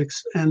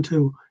politics and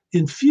to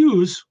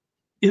infuse,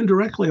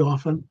 indirectly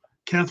often,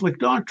 Catholic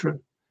doctrine.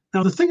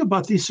 Now, the thing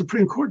about these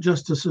Supreme Court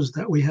justices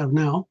that we have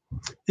now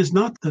is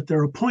not that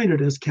they're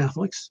appointed as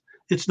Catholics.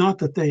 It's not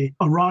that they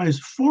arise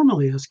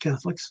formally as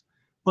Catholics,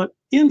 but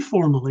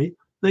informally,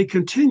 they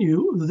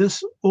continue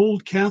this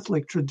old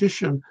Catholic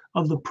tradition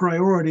of the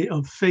priority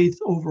of faith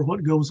over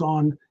what goes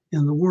on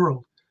in the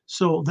world.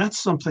 So that's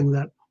something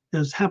that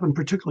has happened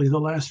particularly the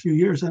last few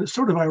years. And it's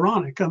sort of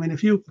ironic. I mean,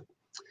 if you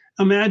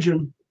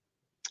imagine,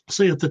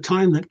 say, at the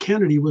time that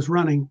Kennedy was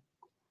running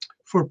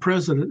for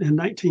president in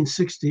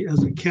 1960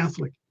 as a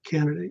Catholic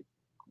candidate.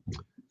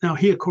 Now,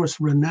 he, of course,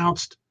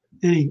 renounced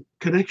any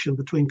connection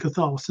between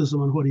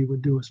Catholicism and what he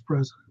would do as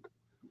president.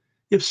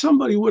 If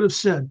somebody would have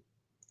said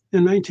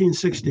in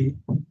 1960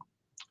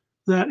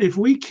 that if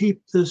we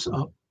keep this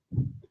up,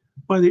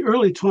 by the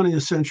early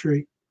 20th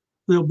century,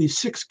 there'll be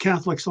 6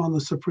 Catholics on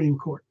the Supreme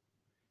Court.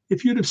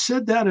 If you'd have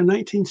said that in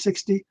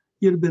 1960,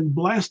 you'd have been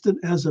blasted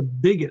as a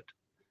bigot.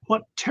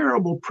 What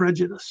terrible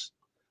prejudice.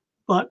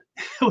 But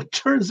it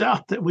turns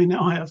out that we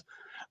now have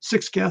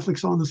 6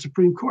 Catholics on the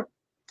Supreme Court.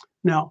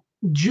 Now,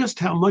 just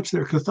how much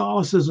their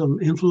Catholicism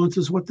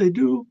influences what they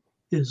do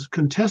is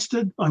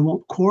contested. I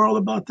won't quarrel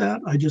about that.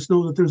 I just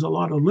know that there's a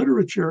lot of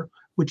literature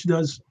which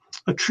does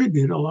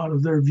attribute a lot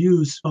of their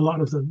views, a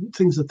lot of the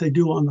things that they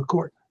do on the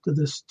court to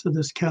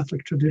this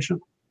Catholic tradition.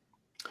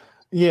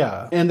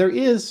 Yeah, and there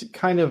is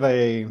kind of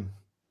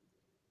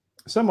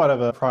somewhat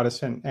of a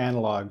Protestant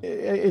analog.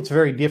 It's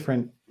very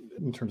different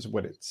in terms of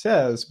what it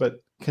says,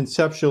 but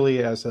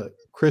conceptually as a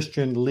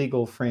Christian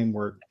legal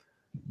framework,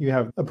 you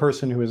have a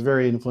person who is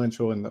very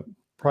influential in the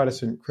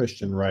Protestant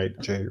Christian right,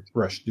 J.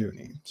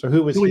 Rushdoony. So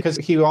because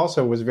he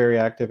also was very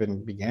active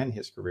and began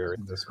his career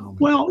in this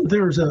moment. Well,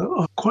 there's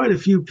quite a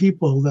few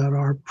people that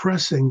are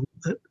pressing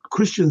that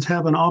Christians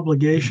have an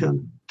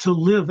obligation to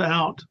live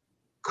out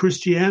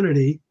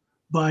Christianity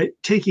by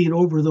taking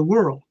over the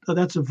world. Now,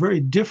 that's a very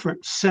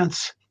different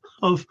sense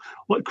of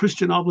what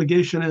Christian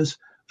obligation is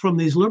from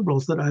these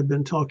liberals that I've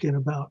been talking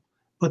about.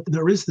 But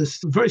there is this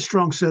very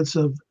strong sense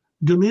of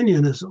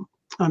dominionism.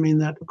 I mean,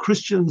 that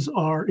Christians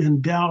are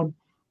endowed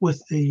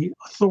with the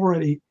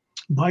authority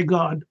by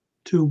God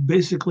to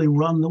basically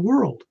run the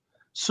world.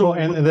 So,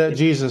 and that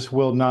Jesus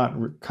will not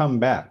come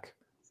back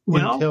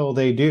until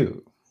they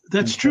do.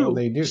 That's true.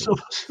 They do. So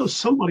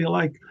somebody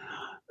like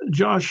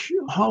Josh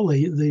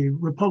Hawley, the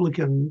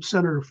Republican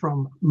senator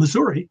from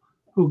Missouri,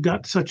 who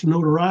got such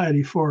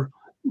notoriety for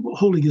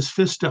holding his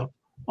fist up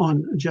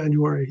on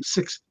January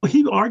 6th,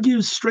 he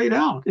argues straight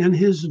out in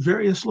his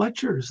various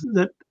lectures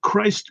that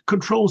Christ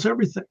controls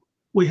everything.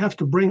 We have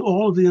to bring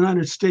all of the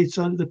United States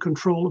under the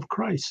control of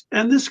Christ.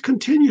 And this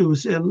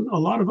continues, and a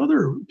lot of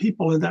other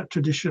people in that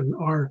tradition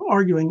are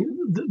arguing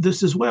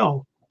this as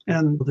well.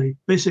 And the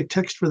basic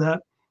text for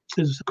that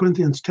is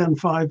Corinthians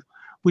 10:5,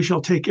 we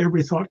shall take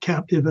every thought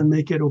captive and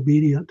make it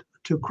obedient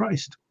to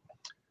Christ.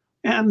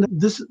 And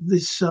this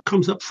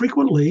comes up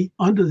frequently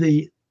under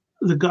the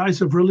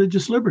guise of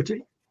religious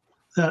liberty,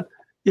 that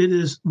it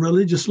is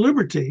religious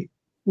liberty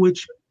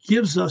which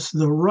gives us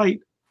the right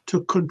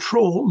to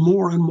control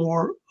more and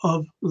more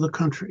of the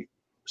country.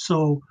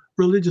 So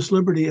religious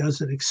liberty,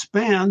 as it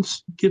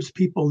expands, gives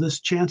people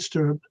this chance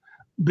to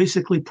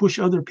basically push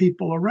other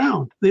people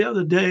around. The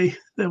other day,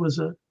 there was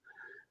a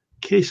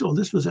case,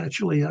 this was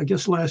actually, I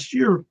guess, last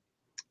year,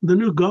 the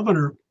new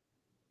governor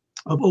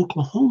of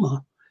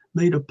Oklahoma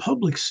made a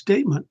public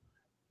statement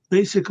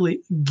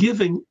basically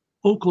giving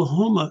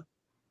Oklahoma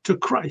to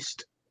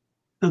Christ.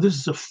 Now, this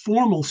is a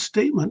formal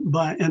statement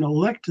by an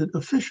elected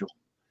official.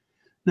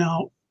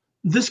 Now,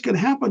 this can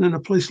happen in a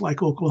place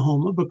like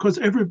Oklahoma because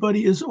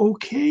everybody is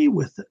okay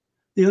with it.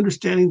 The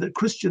understanding that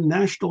Christian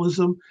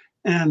nationalism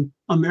and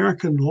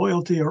American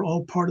loyalty are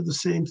all part of the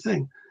same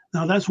thing.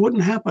 Now, that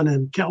wouldn't happen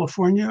in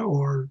California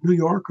or New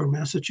York or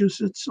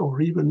Massachusetts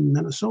or even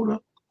Minnesota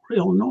or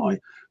Illinois.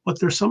 But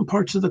there's some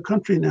parts of the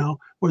country now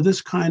where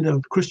this kind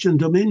of Christian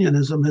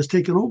dominionism has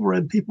taken over,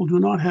 and people do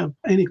not have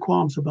any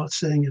qualms about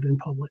saying it in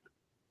public.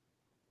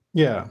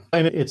 Yeah.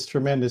 And it's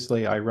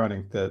tremendously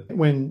ironic that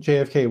when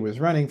JFK was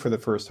running for the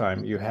first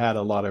time, you had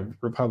a lot of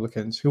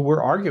Republicans who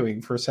were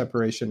arguing for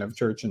separation of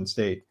church and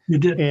state. You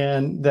did.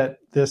 And that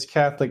this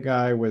Catholic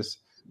guy was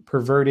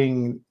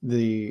perverting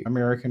the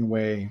American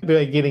way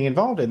by getting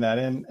involved in that.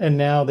 And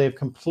now they've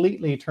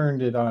completely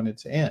turned it on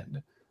its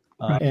end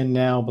and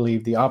now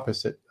believe the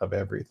opposite of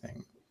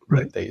everything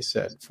that they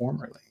said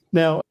formerly.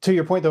 Now, to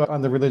your point, though,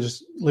 on the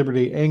religious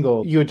liberty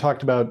angle, you had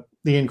talked about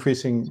the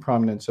increasing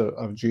prominence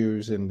of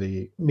Jews in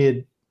the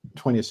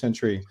mid-20th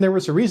century. There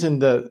was a reason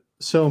that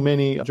so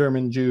many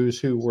German Jews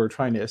who were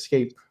trying to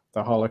escape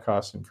the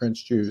Holocaust, and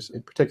French Jews,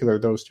 in particular,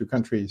 those two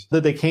countries,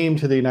 that they came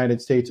to the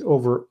United States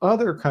over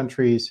other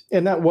countries.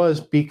 And that was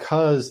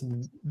because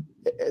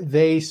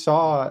they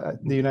saw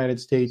the United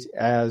States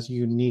as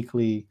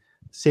uniquely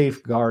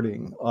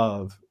safeguarding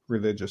of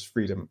religious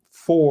freedom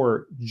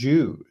for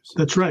Jews.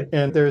 That's right.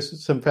 And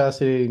there's some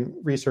fascinating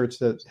research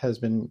that has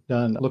been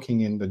done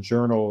looking in the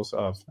journals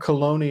of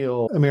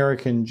colonial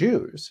American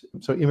Jews,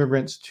 so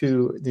immigrants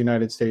to the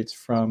United States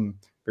from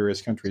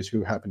various countries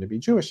who happen to be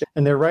Jewish.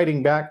 And they're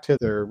writing back to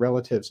their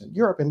relatives in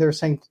Europe, and they're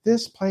saying,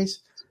 this place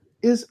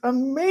is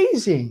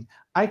amazing.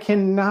 I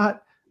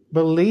cannot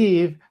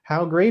believe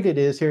how great it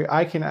is here.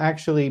 I can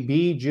actually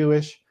be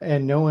Jewish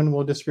and no one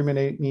will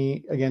discriminate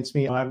against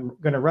me. I'm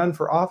going to run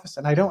for office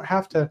and I don't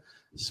have to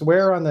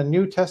swear on the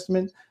New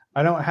Testament.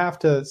 I don't have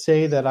to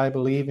say that I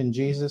believe in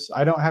Jesus.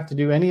 I don't have to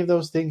do any of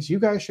those things. You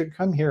guys should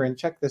come here and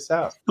check this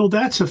out. No,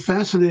 that's a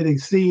fascinating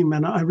theme.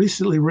 And I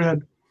recently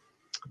read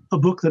a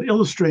book that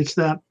illustrates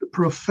that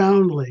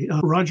profoundly.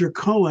 Roger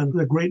Cohen,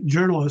 the great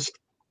journalist,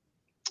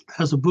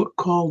 has a book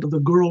called The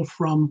Girl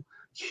from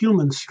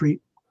Human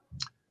Street.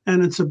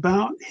 And it's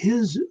about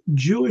his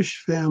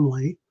Jewish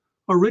family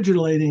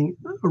originally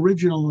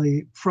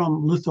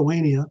from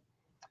Lithuania.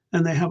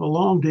 And they have a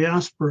long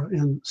diaspora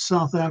in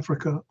South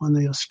Africa when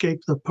they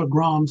escaped the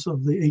pogroms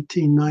of the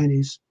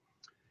 1890s.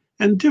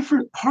 And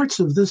different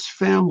parts of this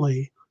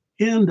family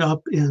end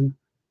up in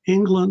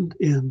England,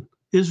 in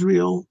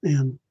Israel,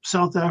 in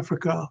South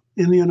Africa,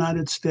 in the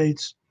United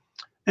States.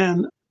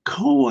 And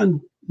Cohen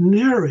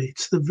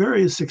narrates the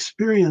various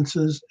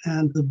experiences,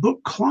 and the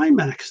book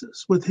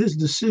climaxes with his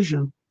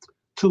decision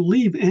to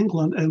leave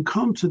England and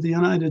come to the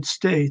United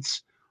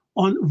States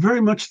on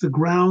very much the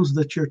grounds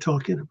that you're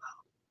talking about.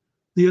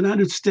 The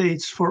United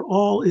States, for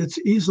all its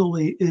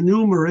easily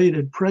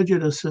enumerated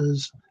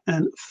prejudices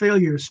and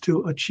failures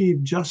to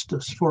achieve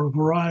justice for a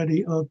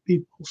variety of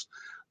peoples,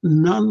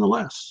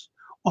 nonetheless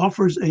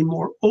offers a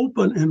more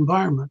open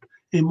environment,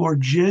 a more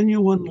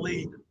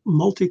genuinely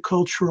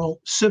multicultural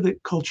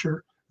civic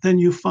culture than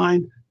you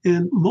find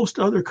in most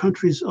other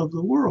countries of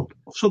the world.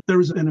 So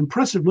there's an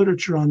impressive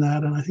literature on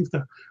that, and I think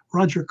that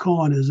Roger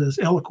Cohen is as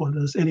eloquent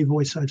as any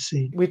voice I've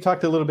seen. We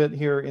talked a little bit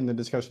here in the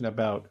discussion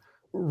about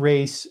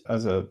race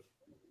as a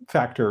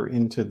factor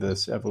into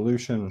this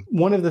evolution.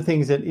 One of the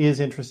things that is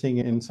interesting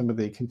in some of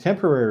the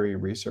contemporary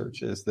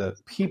research is that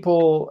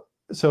people,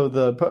 so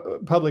the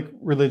Public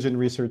Religion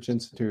Research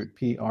Institute,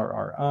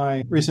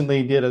 PRRI,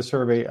 recently did a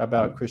survey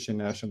about Christian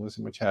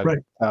nationalism, which had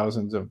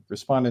thousands of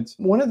respondents.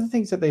 One of the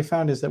things that they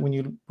found is that when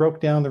you broke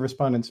down the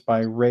respondents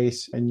by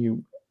race and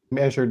you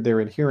measured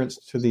their adherence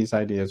to these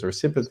ideas or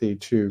sympathy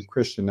to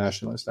Christian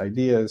nationalist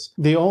ideas,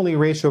 the only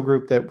racial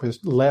group that was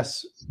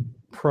less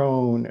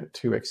prone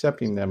to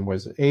accepting them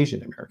was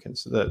Asian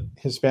Americans. The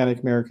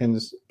Hispanic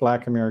Americans,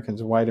 Black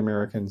Americans, white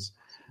Americans,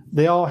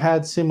 they all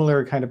had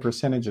similar kind of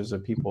percentages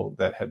of people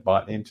that had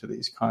bought into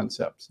these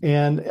concepts.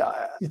 And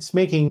it's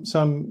making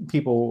some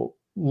people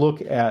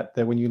look at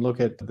that when you look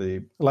at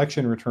the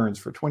election returns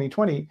for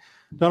 2020,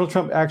 Donald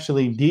Trump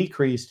actually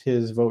decreased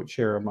his vote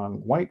share among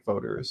white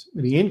voters,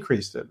 but he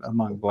increased it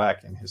among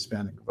Black and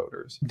Hispanic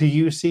voters. Do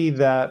you see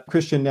that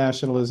Christian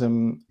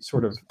nationalism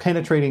sort of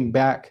penetrating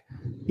back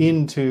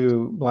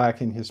into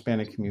Black and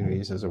Hispanic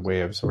communities as a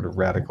way of sort of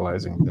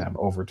radicalizing them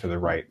over to the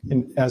right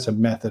and as a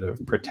method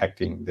of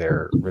protecting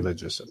their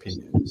religious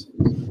opinions?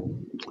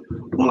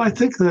 Well, I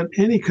think that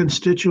any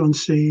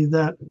constituency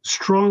that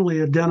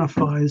strongly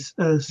identifies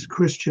as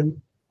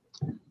Christian,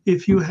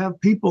 if you have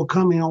people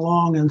coming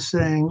along and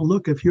saying,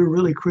 look, if you're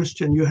really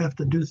Christian, you have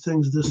to do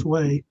things this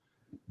way,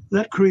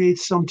 that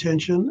creates some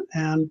tension.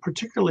 And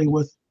particularly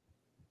with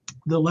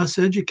the less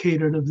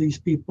educated of these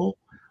people,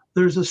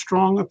 there's a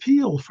strong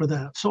appeal for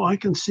that. So I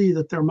can see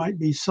that there might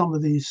be some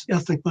of these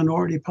ethnic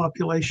minority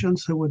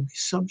populations who would be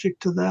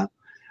subject to that.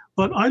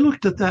 But I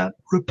looked at that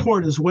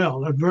report as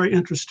well, a very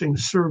interesting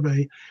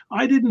survey.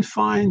 I didn't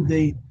find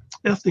the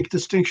ethnic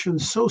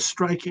distinctions so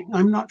striking.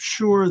 I'm not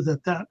sure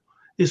that that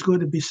is going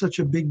to be such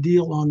a big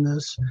deal on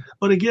this.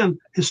 But again,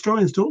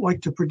 historians don't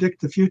like to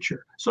predict the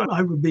future. So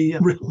I would be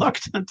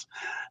reluctant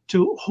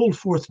to hold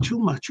forth too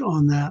much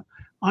on that.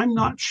 I'm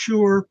not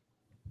sure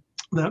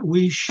that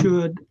we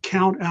should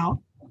count out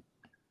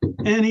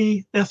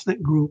any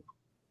ethnic group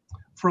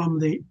from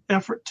the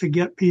effort to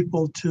get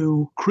people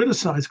to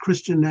criticize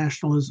Christian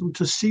nationalism,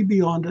 to see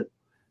beyond it,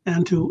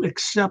 and to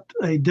accept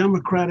a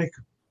democratic,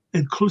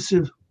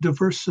 inclusive,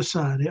 diverse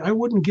society. I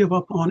wouldn't give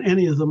up on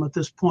any of them at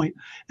this point.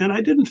 And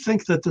I didn't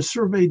think that the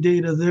survey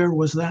data there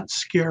was that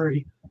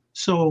scary.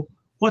 So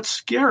what's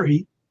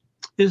scary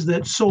is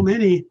that so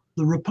many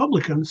the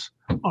Republicans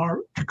are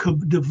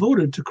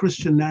devoted to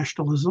Christian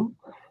nationalism.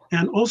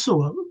 And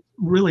also a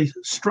really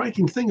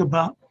striking thing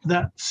about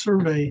that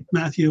survey,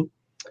 Matthew,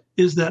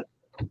 is that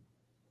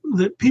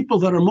the people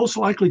that are most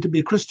likely to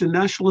be Christian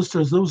nationalists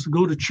are those that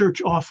go to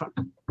church often.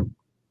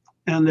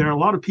 And there are a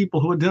lot of people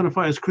who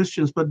identify as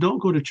Christians but don't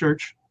go to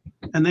church,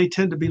 and they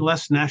tend to be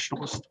less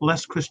nationalist,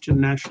 less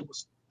Christian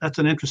nationalist. That's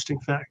an interesting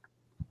fact.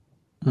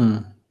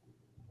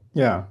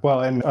 Yeah,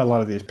 well, and a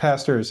lot of these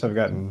pastors have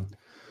gotten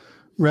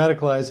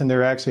radicalized, and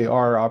there actually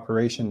are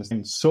operations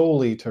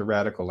solely to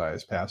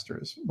radicalize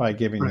pastors by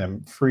giving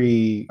them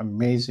free,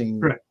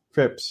 amazing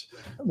trips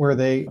where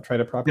they try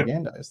to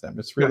propagandize them.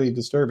 It's really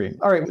disturbing.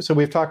 All right, so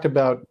we've talked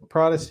about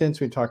Protestants,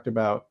 we talked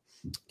about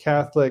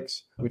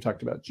Catholics, we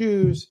talked about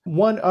Jews.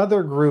 One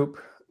other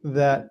group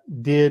that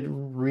did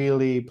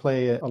really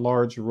play a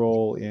large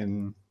role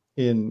in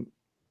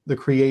the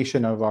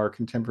creation of our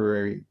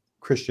contemporary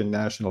Christian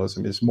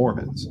nationalism is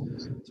Mormons.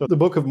 So the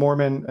Book of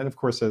Mormon, and of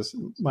course, as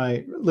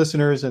my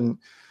listeners and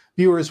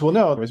viewers will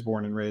know, I was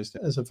born and raised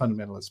as a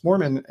fundamentalist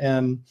Mormon.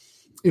 And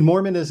in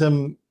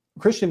Mormonism,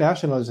 Christian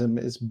nationalism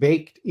is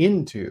baked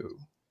into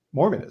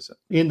Mormonism.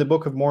 In the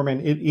Book of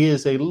Mormon, it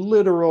is a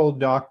literal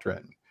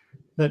doctrine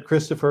that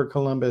Christopher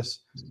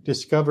Columbus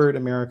discovered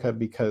America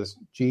because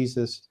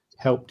Jesus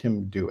helped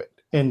him do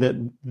it. And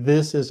that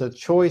this is a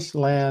choice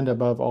land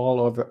above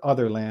all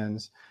other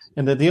lands.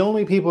 And that the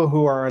only people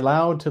who are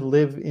allowed to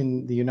live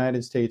in the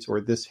United States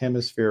or this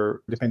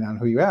hemisphere, depending on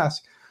who you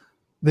ask,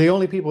 the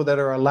only people that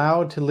are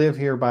allowed to live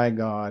here by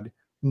God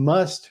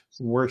must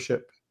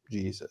worship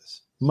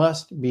Jesus,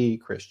 must be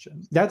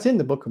Christian. That's in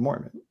the Book of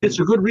Mormon. It's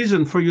a good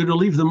reason for you to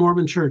leave the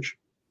Mormon church.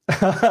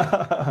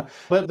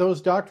 But those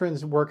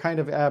doctrines were kind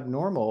of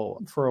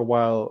abnormal for a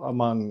while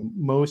among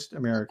most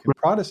American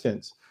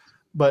Protestants.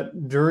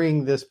 But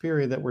during this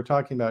period that we're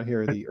talking about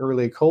here, the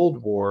early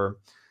Cold War,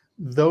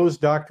 those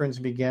doctrines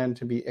began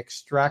to be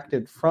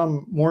extracted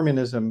from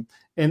Mormonism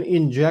and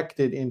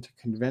injected into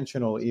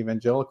conventional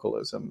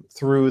evangelicalism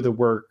through the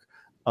work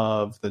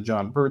of the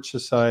John Birch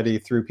Society,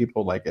 through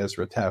people like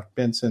Ezra Taft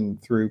Benson,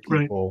 through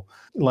people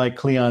like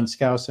Cleon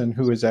Skousen,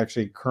 who is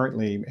actually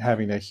currently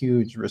having a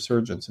huge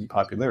resurgence in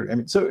popularity. I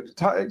mean, so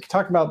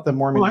talk about the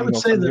Mormon I would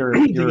say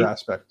that your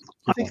aspect.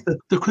 I think that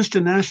the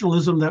Christian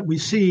nationalism that we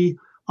see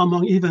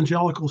among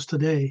evangelicals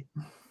today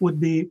would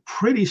be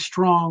pretty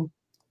strong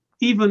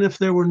even if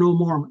there were no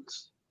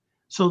Mormons.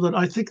 So that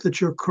I think that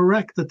you're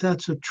correct that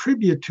that's a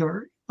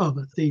tributary of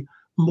it. The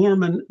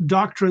Mormon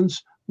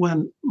doctrines,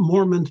 when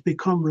Mormons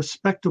become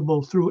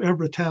respectable through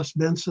Everett Taft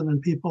Benson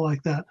and people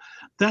like that,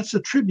 that's a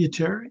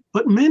tributary.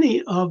 But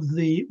many of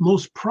the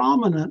most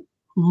prominent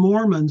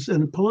Mormons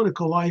in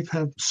political life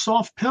have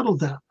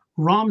soft-pedaled that.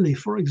 Romney,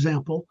 for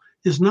example,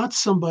 is not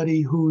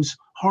somebody who's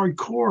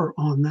hardcore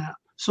on that.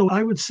 So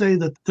I would say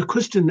that the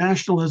Christian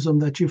nationalism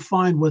that you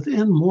find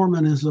within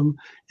Mormonism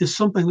is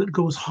something that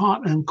goes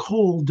hot and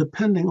cold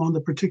depending on the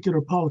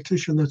particular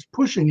politician that's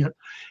pushing it.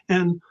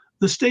 And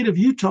the state of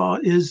Utah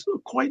is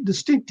quite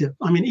distinctive.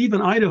 I mean,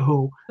 even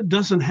Idaho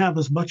doesn't have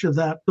as much of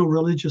that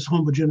religious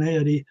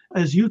homogeneity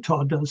as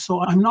Utah does.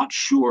 So I'm not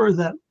sure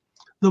that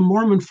the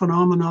Mormon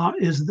phenomena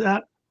is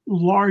that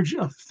large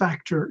a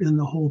factor in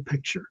the whole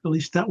picture. At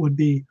least that would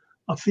be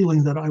a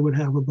feeling that I would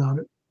have about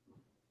it.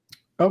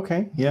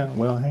 Okay. Yeah.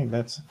 Well, hey,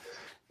 that's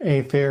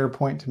a fair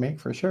point to make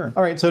for sure.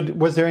 All right. So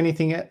was there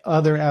anything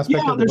other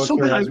aspect of the book? There's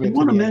something I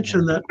want to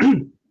mention that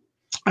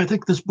I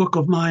think this book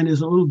of mine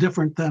is a little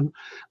different than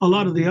a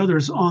lot of the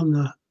others on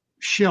the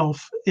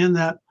shelf in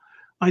that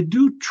I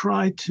do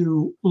try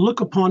to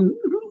look upon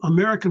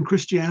American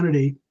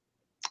Christianity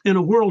in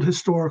a world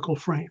historical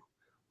frame.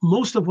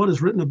 Most of what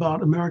is written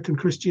about American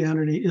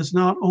Christianity is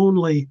not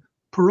only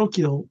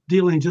parochial,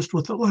 dealing just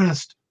with the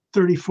last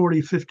 30,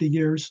 40, 50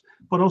 years,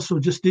 but also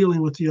just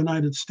dealing with the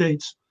United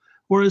States.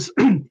 Whereas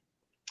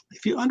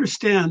if you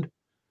understand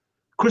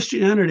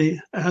Christianity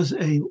as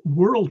a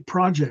world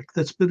project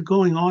that's been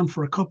going on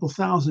for a couple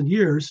thousand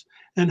years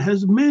and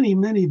has many,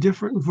 many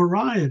different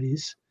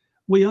varieties,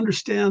 we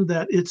understand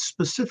that its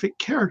specific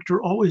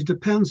character always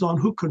depends on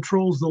who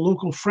controls the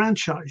local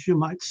franchise, you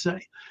might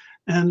say.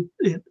 And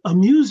it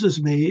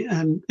amuses me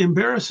and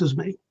embarrasses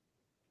me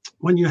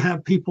when you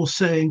have people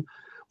saying,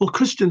 well,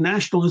 Christian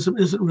nationalism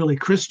isn't really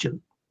Christian.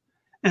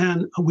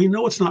 And we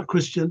know it's not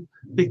Christian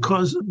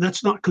because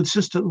that's not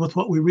consistent with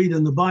what we read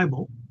in the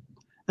Bible.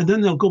 And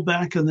then they'll go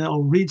back and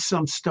they'll read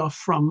some stuff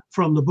from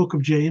the book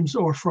of James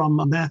or from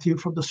Matthew,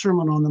 from the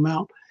Sermon on the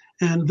Mount,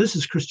 and this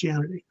is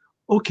Christianity.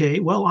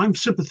 Okay, well, I'm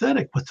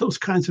sympathetic with those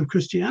kinds of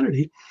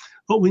Christianity,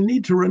 but we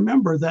need to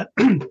remember that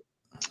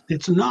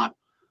it's not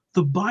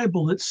the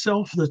Bible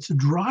itself that's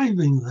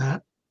driving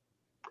that.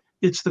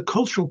 It's the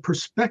cultural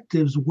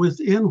perspectives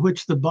within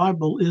which the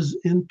Bible is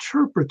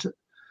interpreted.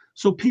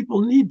 So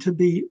people need to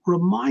be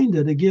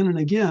reminded again and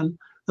again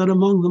that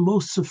among the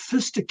most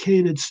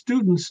sophisticated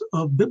students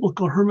of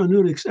biblical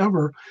hermeneutics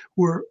ever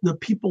were the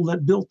people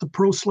that built the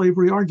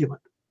pro-slavery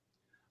argument.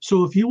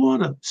 So if you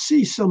want to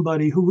see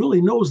somebody who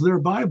really knows their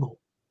Bible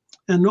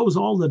and knows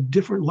all the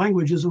different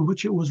languages in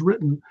which it was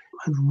written,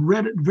 and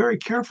read it very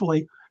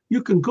carefully,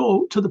 you can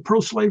go to the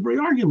pro-slavery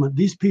argument.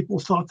 These people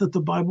thought that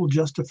the Bible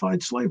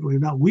justified slavery.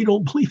 Now, we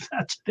don't believe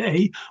that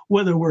today,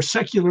 whether we're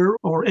secular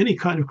or any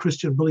kind of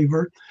Christian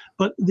believer,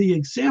 but the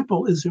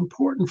example is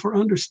important for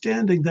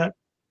understanding that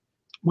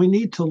we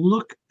need to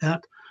look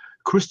at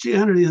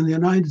Christianity in the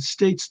United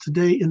States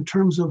today in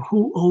terms of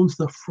who owns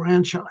the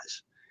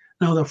franchise.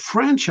 Now, the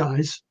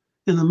franchise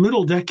in the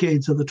middle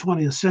decades of the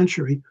 20th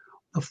century,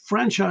 the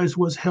franchise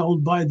was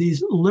held by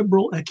these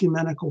liberal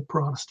ecumenical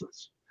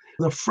Protestants.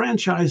 The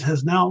franchise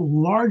has now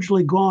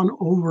largely gone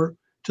over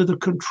to the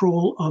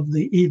control of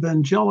the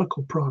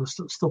evangelical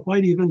Protestants, the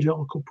white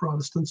evangelical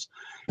Protestants.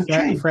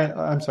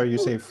 I'm sorry, you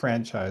say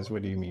franchise.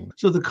 What do you mean?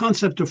 So the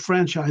concept of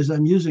franchise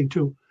I'm using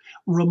to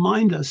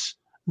remind us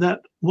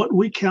that what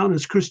we count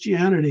as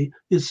Christianity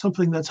is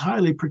something that's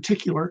highly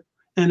particular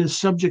and is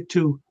subject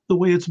to the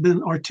way it's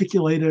been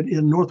articulated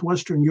in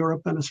Northwestern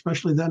Europe and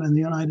especially then in the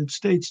United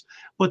States,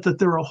 but that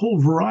there are a whole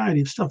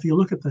variety of stuff. You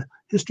look at the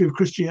history of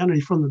Christianity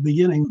from the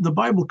beginning. The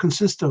Bible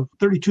consists of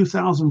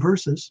 32,000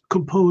 verses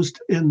composed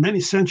in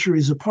many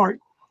centuries apart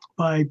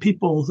by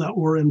people that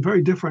were in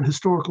very different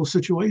historical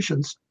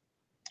situations.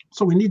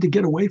 So we need to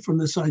get away from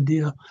this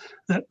idea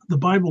that the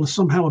Bible is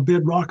somehow a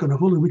bedrock, and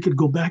if only we could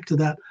go back to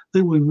that,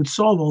 then we would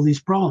solve all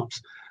these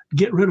problems.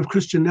 Get rid of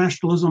Christian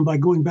nationalism by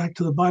going back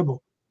to the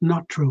Bible.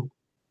 Not true.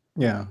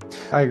 Yeah,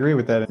 I agree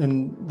with that.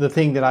 And the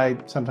thing that I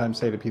sometimes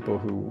say to people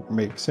who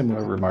make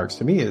similar remarks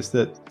to me is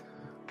that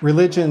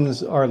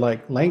religions are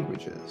like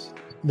languages.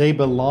 They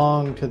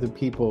belong to the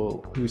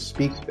people who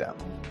speak them.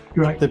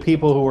 Right. The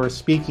people who are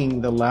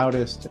speaking the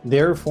loudest,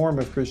 their form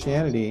of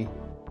Christianity,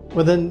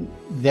 well, then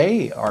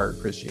they are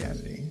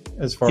Christianity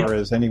as far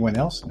as anyone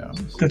else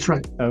knows. That's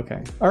right.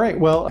 Okay. All right.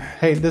 Well,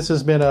 hey, this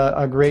has been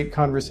a great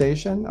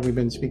conversation. We've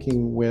been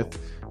speaking with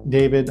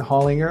David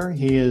Hollinger.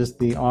 He is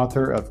the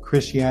author of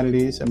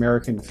Christianity's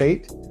American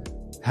Fate,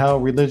 How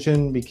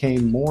Religion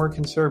Became More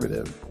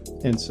Conservative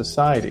and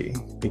Society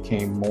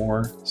Became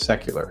More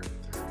Secular.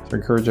 So I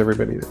encourage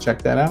everybody to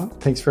check that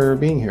out. Thanks for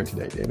being here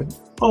today, David.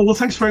 Oh, well,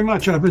 thanks very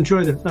much. I've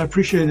enjoyed it. I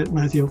appreciate it,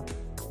 Matthew.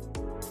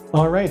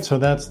 All right, so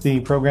that's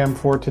the program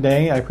for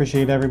today. I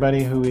appreciate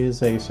everybody who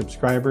is a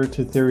subscriber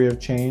to Theory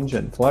of Change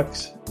and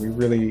Flux. We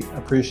really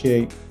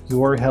appreciate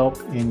your help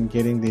in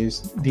getting these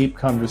deep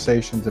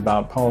conversations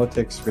about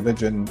politics,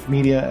 religion,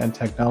 media, and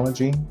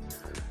technology,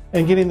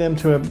 and getting them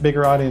to a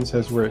bigger audience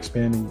as we're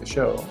expanding the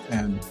show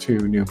and to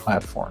new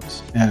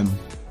platforms. And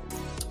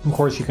of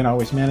course, you can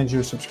always manage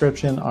your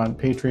subscription on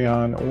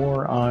Patreon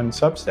or on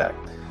Substack.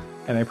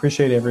 And I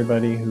appreciate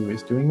everybody who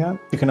is doing that.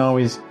 You can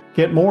always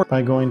get more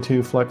by going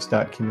to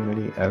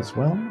flux.community as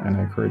well, and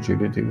I encourage you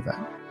to do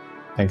that.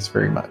 Thanks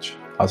very much.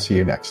 I'll see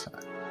you next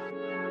time.